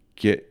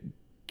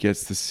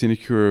 gets the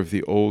sinecure of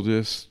the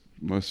oldest,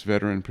 most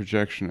veteran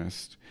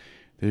projectionist.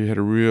 They had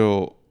a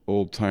real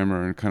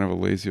old-timer and kind of a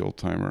lazy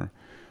old-timer.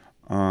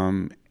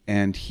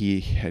 And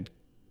he had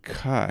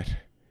cut,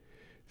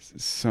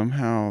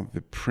 somehow the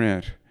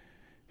print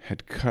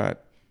had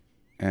cut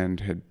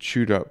and had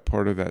chewed up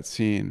part of that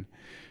scene.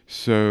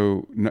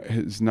 So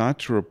it's not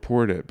to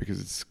report it because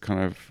it's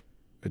kind of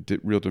a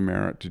real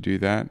demerit to do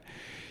that.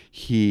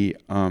 He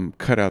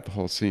cut out the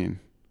whole scene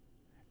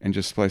and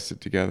just spliced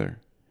it together.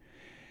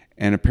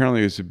 And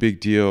apparently it was a big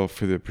deal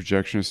for the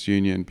Projectionist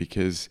Union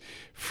because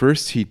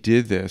first he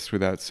did this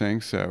without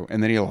saying so,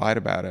 and then he lied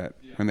about it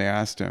when they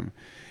asked him.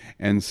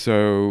 And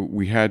so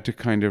we had to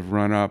kind of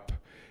run up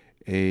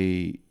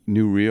a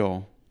new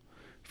reel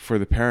for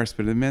the Paris,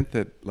 but it meant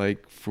that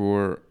like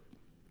for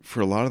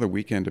a lot of the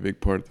weekend, a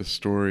big part of the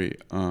story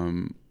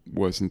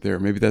wasn't there.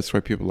 Maybe that's why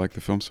people like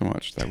the film so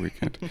much that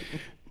weekend.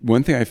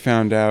 one thing I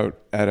found out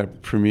at a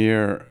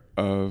premiere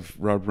of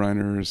Rob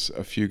Reiner's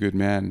A Few Good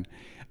Men,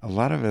 a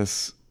lot of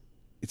us,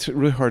 it's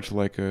really hard to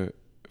like a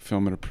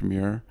film at a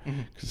premiere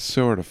because it's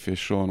so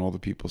artificial and all the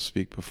people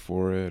speak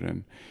before it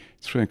and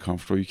it's really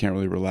uncomfortable. You can't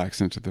really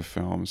relax into the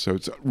film. So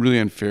it's really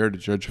unfair to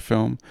judge a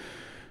film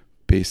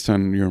based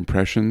on your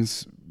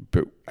impressions.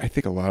 But I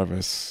think a lot of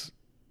us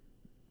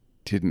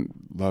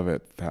didn't love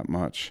it that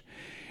much.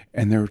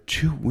 And there were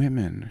two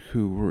women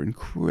who were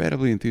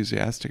incredibly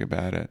enthusiastic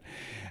about it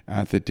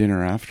at the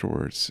dinner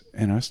afterwards.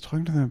 And I was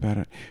talking to them about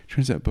it.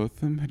 Turns out both of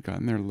them had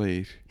gotten there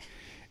late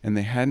and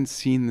they hadn't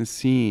seen the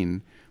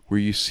scene where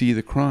you see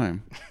the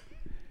crime.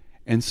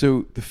 And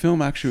so the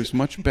film actually was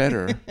much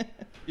better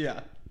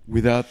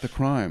without the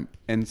crime.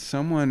 And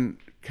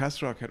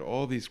Castle Rock had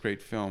all these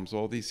great films,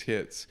 all these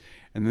hits,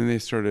 and then they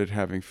started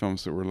having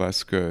films that were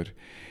less good.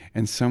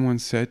 And someone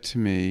said to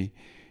me,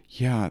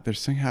 yeah, there's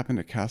something happened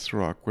at Castle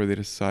Rock where they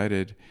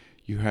decided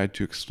you had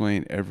to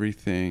explain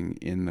everything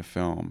in the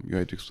film. You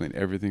had to explain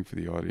everything for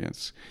the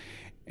audience.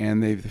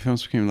 And the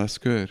films became less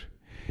good.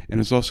 And it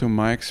was also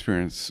my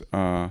experience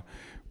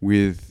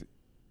with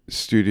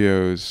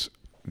studios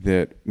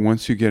that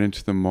once you get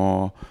into the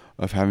mall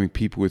of having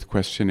people with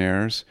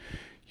questionnaires,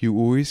 you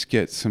always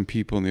get some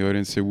people in the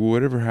audience say, well,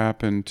 whatever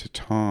happened to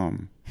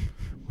Tom?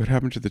 What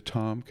happened to the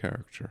Tom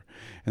character?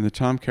 And the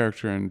Tom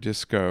character in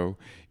Disco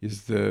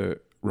is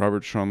the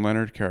Robert Sean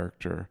Leonard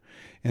character.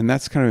 And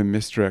that's kind of a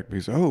misdirect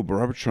because, but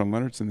Robert Sean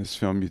Leonard's in this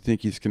film. You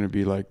think he's going to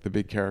be like the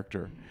big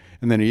character.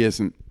 And then he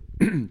isn't,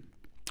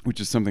 which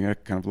is something I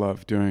kind of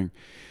love doing.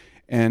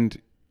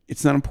 And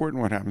it's not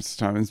important what happens to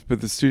Tom.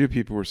 But the studio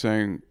people were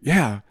saying,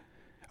 yeah,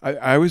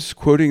 I was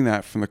quoting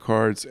that from the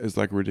cards as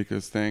like a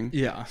ridiculous thing.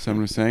 Yeah.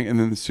 Someone was saying. And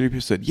then the studio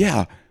people said,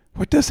 yeah,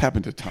 what does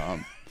happen to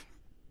Tom?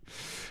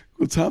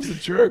 Well, Tom's a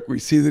jerk. We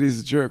see that he's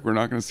a jerk. We're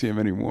not going to see him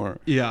anymore.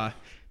 Yeah.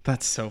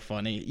 That's so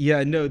funny.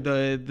 Yeah, no,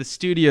 the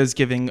studios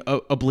giving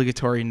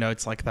obligatory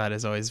notes like that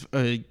is always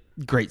a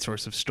great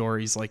source of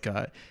stories. Like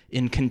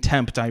in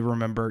Contempt, I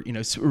remember,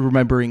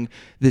 remembering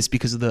this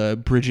because of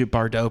the Brigitte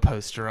Bardot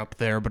poster up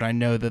there, but I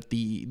know that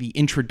the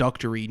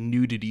introductory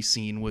nudity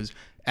scene was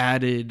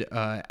added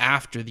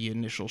after the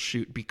initial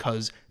shoot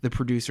because the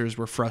producers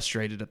were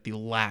frustrated at the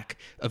lack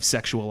of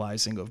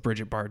sexualizing of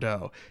Brigitte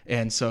Bardot.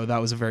 And so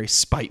that was a very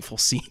spiteful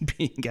scene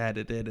being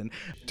added in. And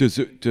does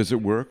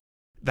it work?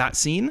 That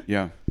scene?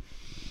 Yeah.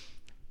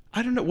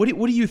 I don't know. What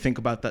do you think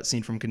about that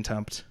scene from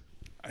Contempt?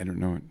 I don't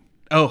know it.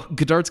 Oh,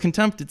 Godard's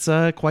Contempt. It's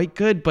quite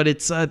good, but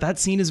it's that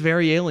scene is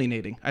very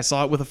alienating. I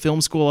saw it with a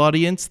film school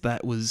audience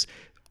that was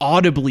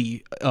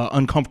audibly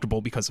uncomfortable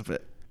because of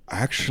it.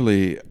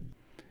 Actually,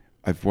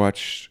 I've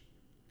watched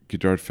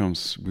Godard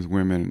films with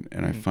women,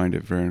 and I find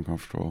it very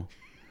uncomfortable.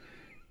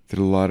 That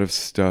a lot of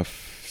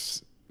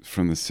stuff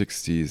from the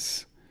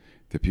 60s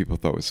that people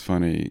thought was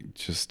funny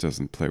just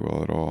doesn't play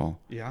well at all.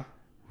 Yeah.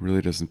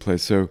 Really doesn't play.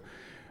 So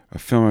a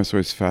film I was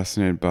always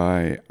fascinated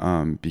by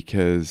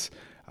because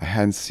I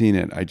hadn't seen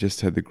it. I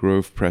just had the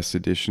Grove Press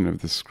edition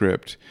of the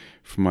script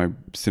from my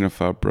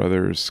Cinephile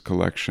Brothers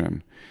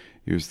collection.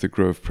 It was the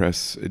Grove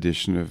Press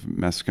edition of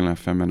Masculin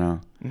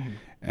Féminin. Mm-hmm.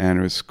 And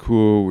it was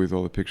cool with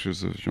all the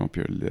pictures of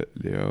Jean-Pierre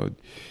Léaud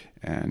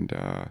and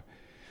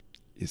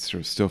it's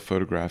sort of still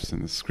photographs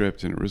in the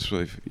script, and it was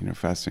really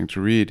fascinating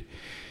to read.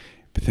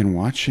 But then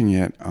watching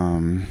it,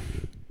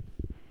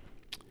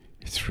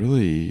 it's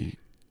really,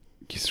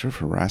 he's sort of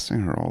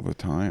harassing her all the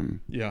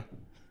time. Yeah.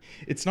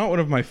 It's not one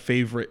of my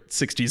favorite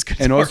 60s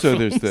Godard And also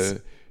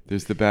films.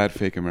 there's the bad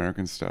fake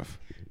American stuff.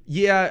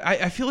 Yeah,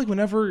 I feel like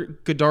whenever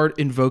Godard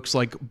invokes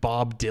like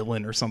Bob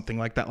Dylan or something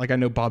like that, like I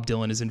know Bob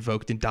Dylan is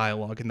invoked in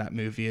dialogue in that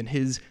movie, and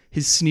his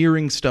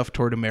sneering stuff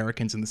toward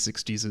Americans in the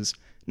 60s is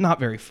not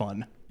very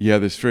fun. Yeah,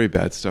 there's very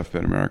bad stuff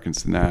about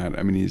Americans in that.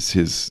 I mean,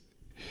 his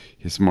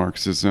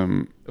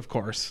Marxism, of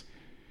course,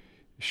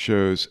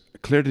 shows.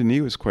 Claire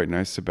Denis was quite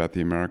nice about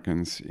the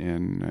Americans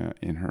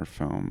in her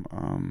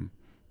film.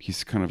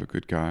 He's kind of a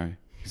good guy.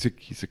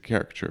 He's a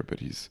caricature, but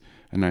he's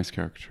a nice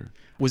caricature.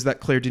 Was that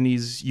Claire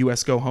Denis'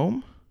 U.S. Go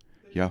Home?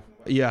 Yeah.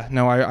 Yeah,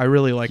 no, I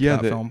really like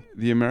that film.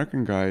 The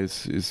American guy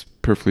is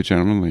perfectly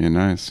gentlemanly and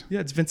nice.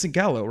 Yeah, it's Vincent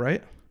Gallo,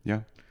 right?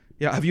 Yeah.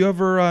 Yeah, have you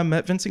ever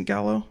met Vincent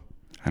Gallo?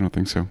 I don't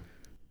think so.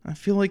 I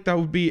feel like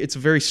it's a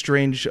very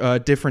strange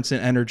difference in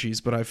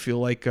energies, but I feel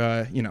like,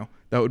 that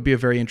would be a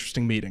very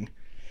interesting meeting.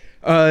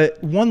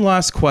 One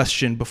last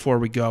question before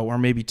we go, or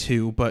maybe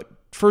two, but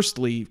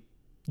firstly,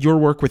 your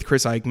work with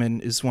Chris Eichman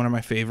is one of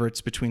my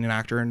favorites between an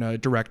actor and a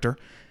director.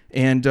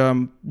 And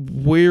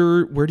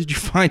where did you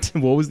find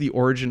him? What was the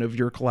origin of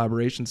your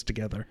collaborations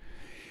together?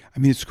 I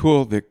mean, it's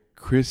cool that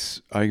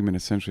Chris Eichman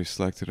essentially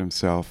selected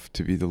himself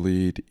to be the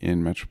lead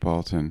in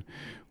Metropolitan.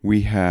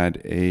 We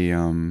had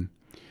we're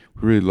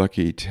really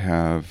lucky to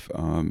have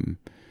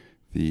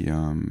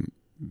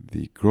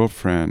the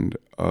girlfriend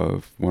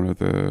of one of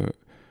the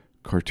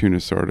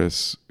cartoonist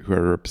artists who I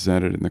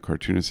represented in the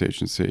cartoonist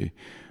agency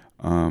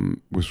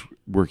was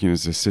working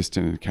as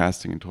assistant in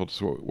casting and told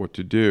us what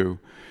to do.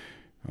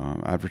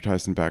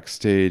 advertising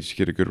backstage,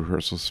 get a good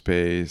rehearsal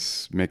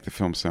space, make the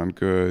film sound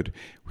good.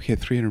 We had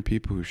 300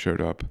 people who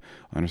showed up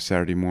on a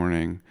Saturday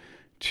morning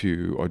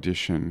to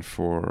audition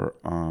for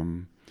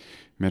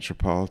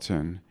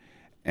Metropolitan.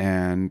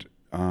 And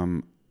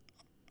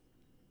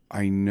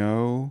I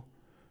know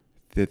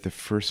that the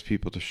first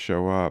people to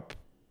show up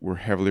were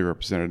heavily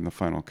represented in the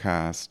final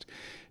cast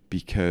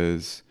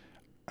because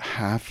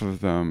half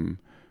of them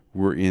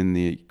were in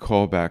the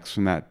callbacks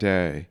from that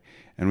day.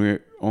 And we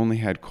only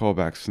had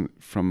callbacks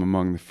from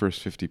among the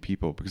first 50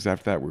 people because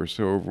after that we were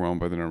so overwhelmed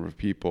by the number of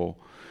people,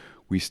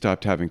 we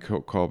stopped having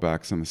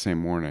callbacks on the same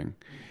morning.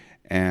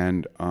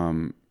 And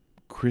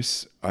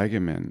Chris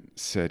Eigenman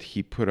said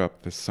he put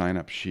up the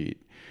sign-up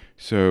sheet.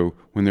 So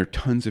when there are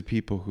tons of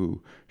people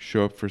who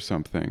show up for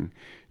something,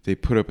 they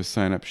put up a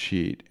sign-up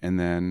sheet and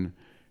then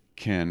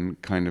can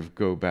kind of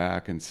go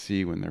back and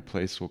see when their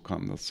place will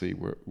come. They'll see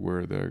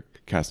where the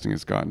casting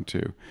has gotten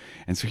to.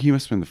 And so he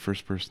must have been the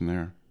first person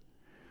there.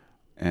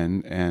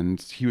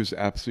 And he was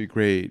absolutely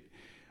great.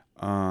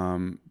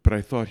 But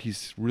I thought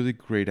he's a really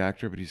great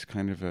actor, but he's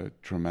kind of a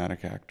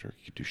dramatic actor.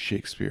 He could do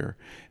Shakespeare.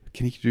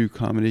 Can he do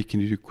comedy? Can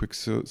he do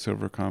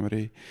Quicksilver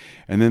comedy?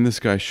 And then this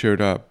guy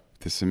showed up,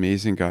 this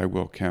amazing guy,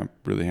 Will Kemp,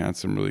 really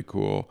handsome, really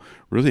cool,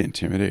 really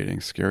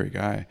intimidating, scary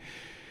guy.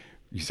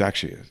 He's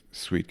actually a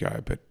sweet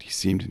guy, but he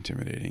seemed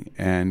intimidating.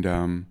 And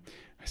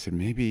I said,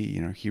 maybe,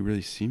 he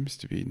really seems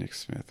to be Nick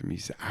Smith. I mean,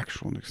 he's the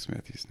actual Nick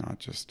Smith. He's not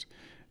just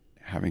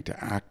having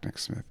to act Nick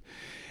Smith.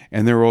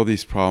 And there were all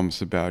these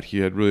problems about he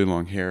had really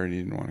long hair and he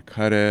didn't want to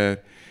cut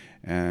it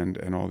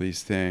and all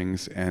these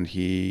things. And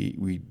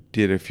we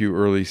did a few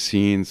early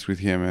scenes with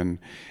him and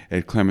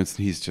Ed Clements.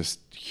 And he's just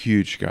a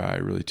huge guy,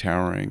 really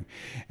towering.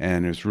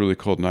 And it was a really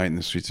cold night in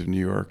the streets of New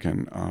York.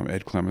 And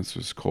Ed Clements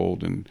was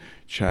cold and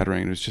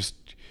chattering. It was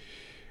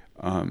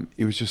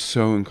just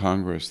so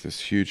incongruous, this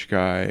huge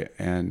guy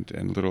and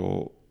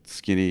little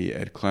skinny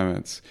Ed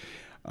Clements.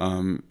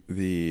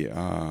 The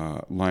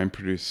line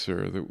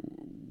producer, the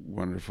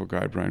wonderful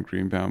guy Brian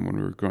Greenbaum, when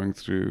we were going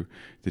through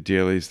the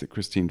dailies that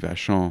Christine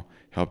Vachon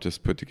helped us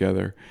put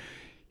together,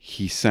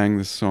 he sang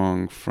the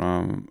song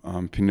from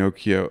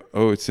Pinocchio.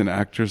 Oh, it's an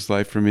actor's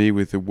life for me,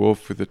 with the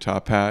wolf with the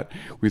top hat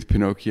with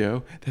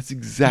Pinocchio. That's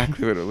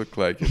exactly what it looked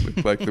like. It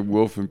looked like the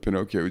wolf in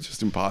Pinocchio. It was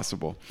just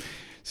impossible.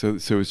 So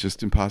it was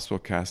just impossible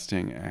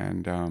casting,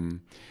 and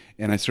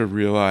I sort of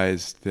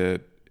realized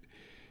that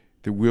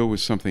the Will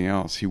was something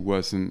else. He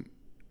wasn't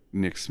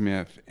Nick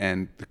Smith.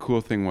 And the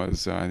cool thing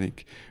was, I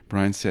think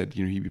Brian said,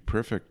 he'd be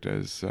perfect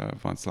as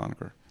Von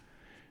Slaneker.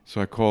 So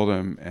I called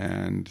him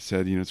and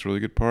said, it's a really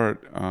good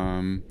part.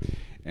 And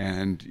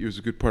it was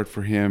a good part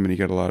for him, and he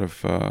got a lot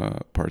of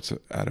parts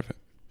out of it.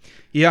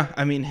 Yeah,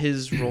 I mean,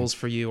 his roles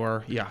for you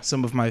are,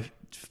 some of my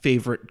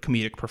favorite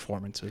comedic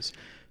performances.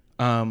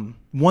 One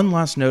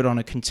last note on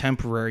a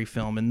contemporary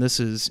film, and this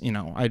is,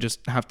 I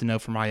just have to know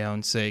for my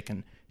own sake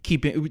and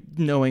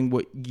knowing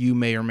what you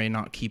may or may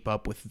not keep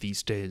up with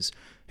these days.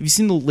 Have you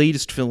seen the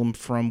latest film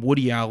from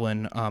Woody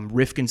Allen,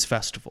 Rifkin's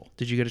Festival?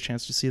 Did you get a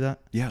chance to see that?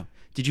 Yeah.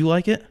 Did you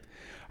like it?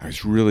 I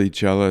was really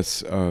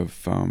jealous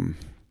of, I'm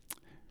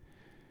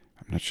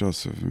not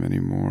jealous of him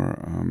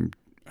anymore.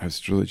 I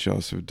was really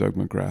jealous of Doug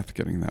McGrath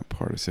getting that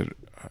part. I said,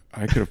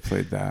 I could have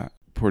played that.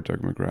 Poor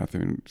Doug McGrath, I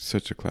mean,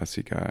 such a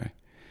classy guy.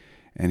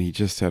 And he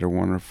just had a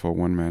wonderful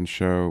one-man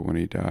show when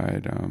he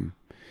died.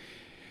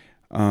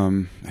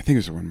 I think it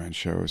was a one-man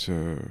show. It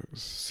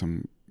was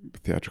some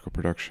theatrical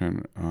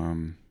production.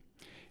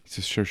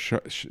 It's just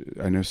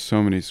I know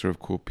so many sort of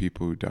cool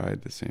people who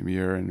died the same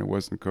year, and it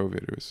wasn't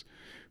COVID. It was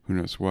who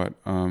knows what.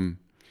 I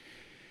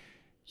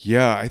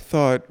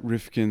thought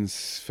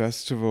Rifkin's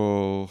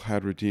Festival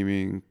had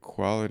redeeming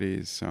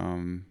qualities.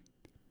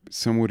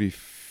 Some Woody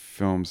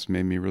films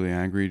made me really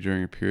angry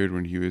during a period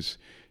when he was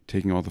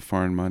taking all the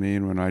foreign money,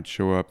 and when I'd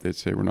show up, they'd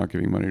say, we're not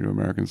giving money to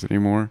Americans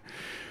anymore.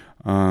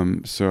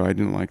 So I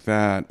didn't like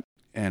that.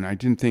 And I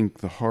didn't think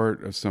the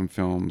heart of some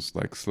films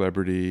like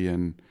Celebrity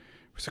and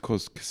what's it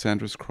called?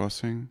 Cassandra's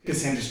Crossing?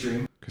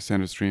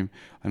 Cassandra's Dream.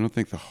 I don't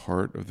think the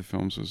heart of the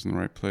films was in the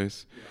right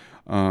place.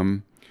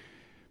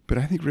 But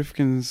I think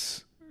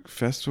Rifkin's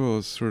Festival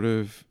is sort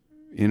of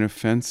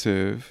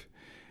inoffensive,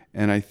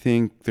 and I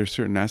think there's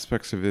certain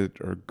aspects of it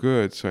are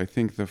good. So I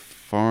think the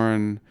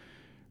foreign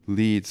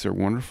leads are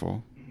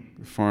wonderful.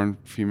 The foreign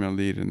female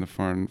lead and the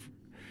foreign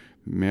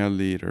male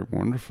lead are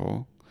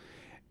wonderful.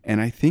 And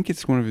I think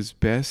it's one of his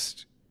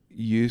best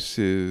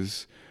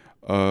uses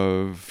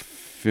of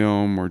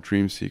film or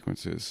dream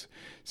sequences.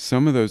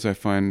 Some of those I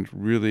find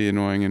really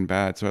annoying and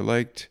bad. So I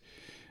liked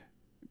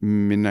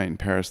Midnight in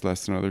Paris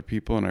less than other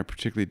people, and I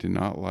particularly did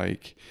not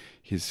like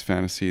his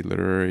fantasy,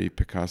 literary,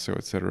 Picasso,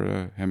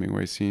 etc.,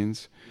 Hemingway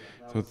scenes.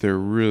 I thought they're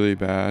really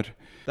bad.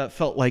 That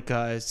felt like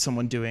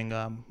someone doing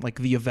like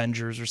The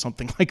Avengers or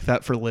something like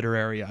that for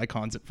literary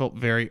icons. It felt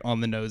very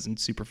on the nose and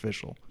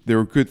superficial. There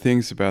were good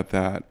things about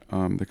that.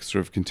 The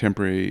sort of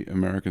contemporary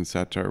American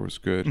satire was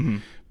good. Mm-hmm.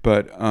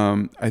 But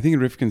I think in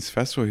Rifkin's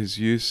Festival, his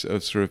use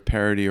of sort of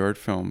parody art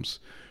films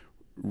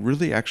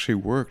really actually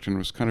worked and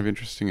was kind of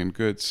interesting and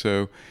good.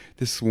 So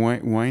this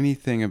whiny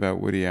thing about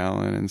Woody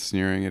Allen and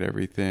sneering at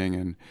everything,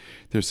 and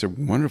there's a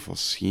wonderful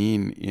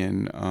scene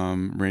in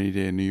Rainy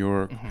Day in New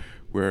York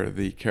where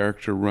the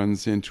character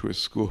runs into a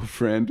school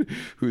friend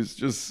who's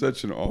just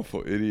such an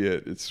awful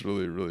idiot. It's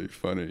really, really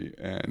funny.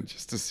 And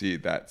just to see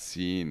that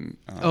scene.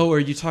 Are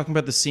you talking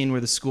about the scene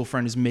where the school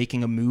friend is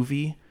making a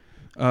movie?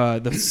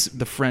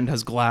 The friend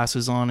has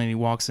glasses on and he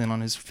walks in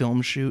on his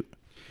film shoot.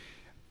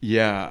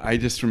 Yeah, I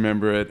just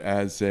remember it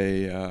as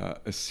a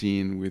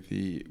scene with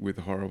the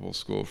horrible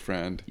school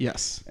friend.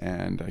 Yes,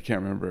 and I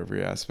can't remember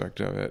every aspect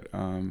of it.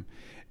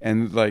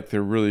 And like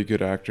they're really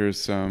good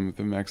actors. The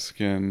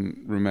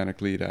Mexican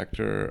romantic lead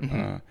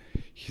actor,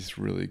 he's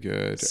really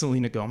good.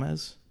 Selena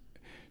Gomez.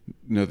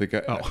 No, the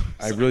guy. Oh,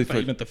 I really thought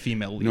you meant the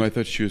female lead. No, I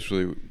thought she was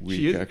really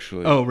weak.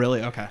 Actually. Oh,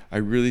 really? Okay. I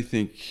really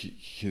think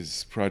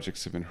his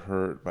projects have been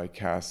hurt by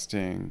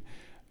casting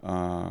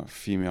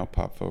female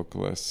pop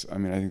vocalists. I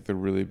mean, I think the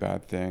really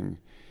bad thing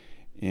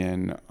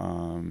in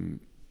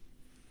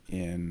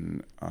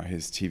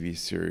his TV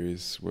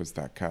series was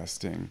that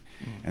casting,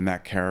 and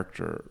that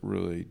character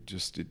really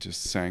just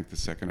sank the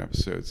second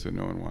episode, so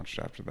no one watched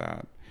after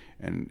that.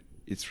 And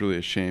it's really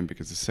a shame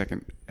because the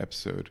second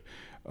episode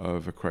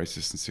of A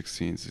Crisis in 6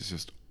 Scenes is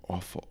just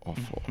awful.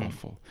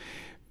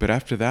 But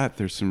after that,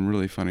 there's some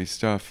really funny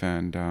stuff,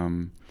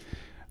 and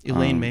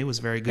Elaine May was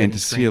very good. And to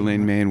see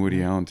Elaine May and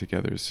Woody Allen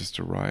together is just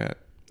a riot.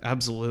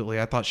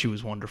 Absolutely. I thought she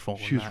was wonderful.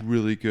 She was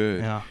really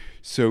good. Yeah.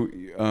 So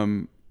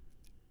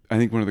I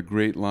think one of the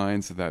great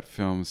lines of that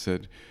film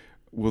said,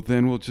 well,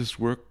 then we'll just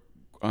work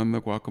on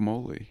the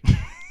guacamole. Do you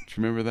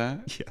remember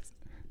that? Yes.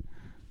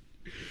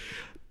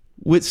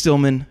 Whit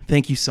Stillman,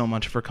 thank you so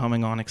much for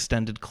coming on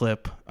Extended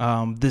Clip.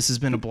 This has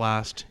been a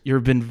blast. You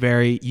have been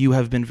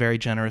very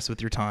generous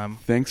with your time.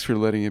 Thanks for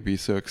letting it be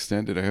so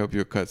extended. I hope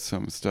you'll cut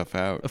some stuff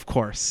out. Of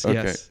course.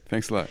 Okay. Yes.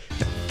 Thanks a lot.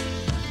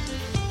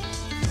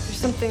 There's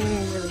something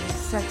really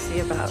sexy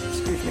about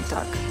Scrooge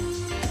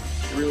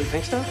McDuck. You really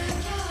think so?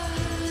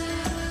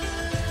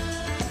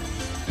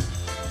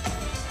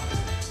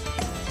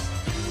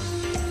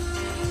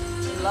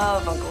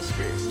 Love Uncle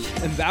Scrooge.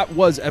 And that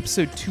was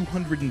episode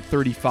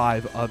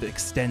 235 of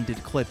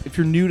Extended Clip. If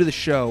you're new to the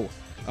show,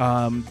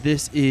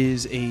 this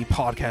is a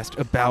podcast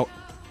about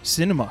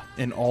cinema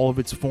in all of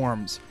its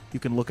forms. You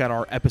can look at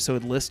our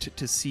episode list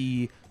to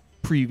see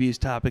previous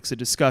topics of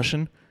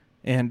discussion.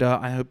 And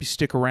I hope you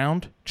stick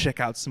around,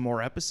 check out some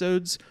more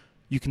episodes.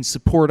 You can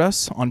support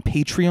us on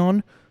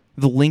Patreon.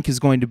 The link is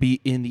going to be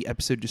in the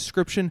episode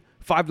description.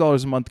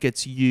 $5 a month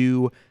gets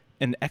you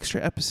an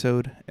extra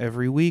episode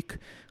every week.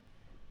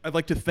 I'd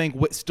like to thank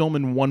Whit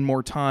Stillman one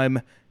more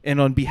time.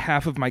 And on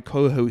behalf of my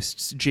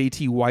co-hosts,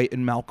 JT White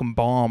and Malcolm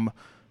Baum,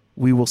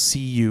 we will see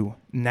you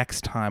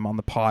next time on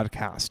the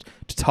podcast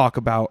to talk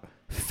about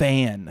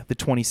Fan, the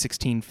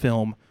 2016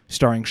 film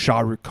starring Shah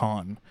Rukh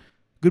Khan.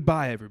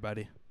 Goodbye,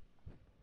 everybody.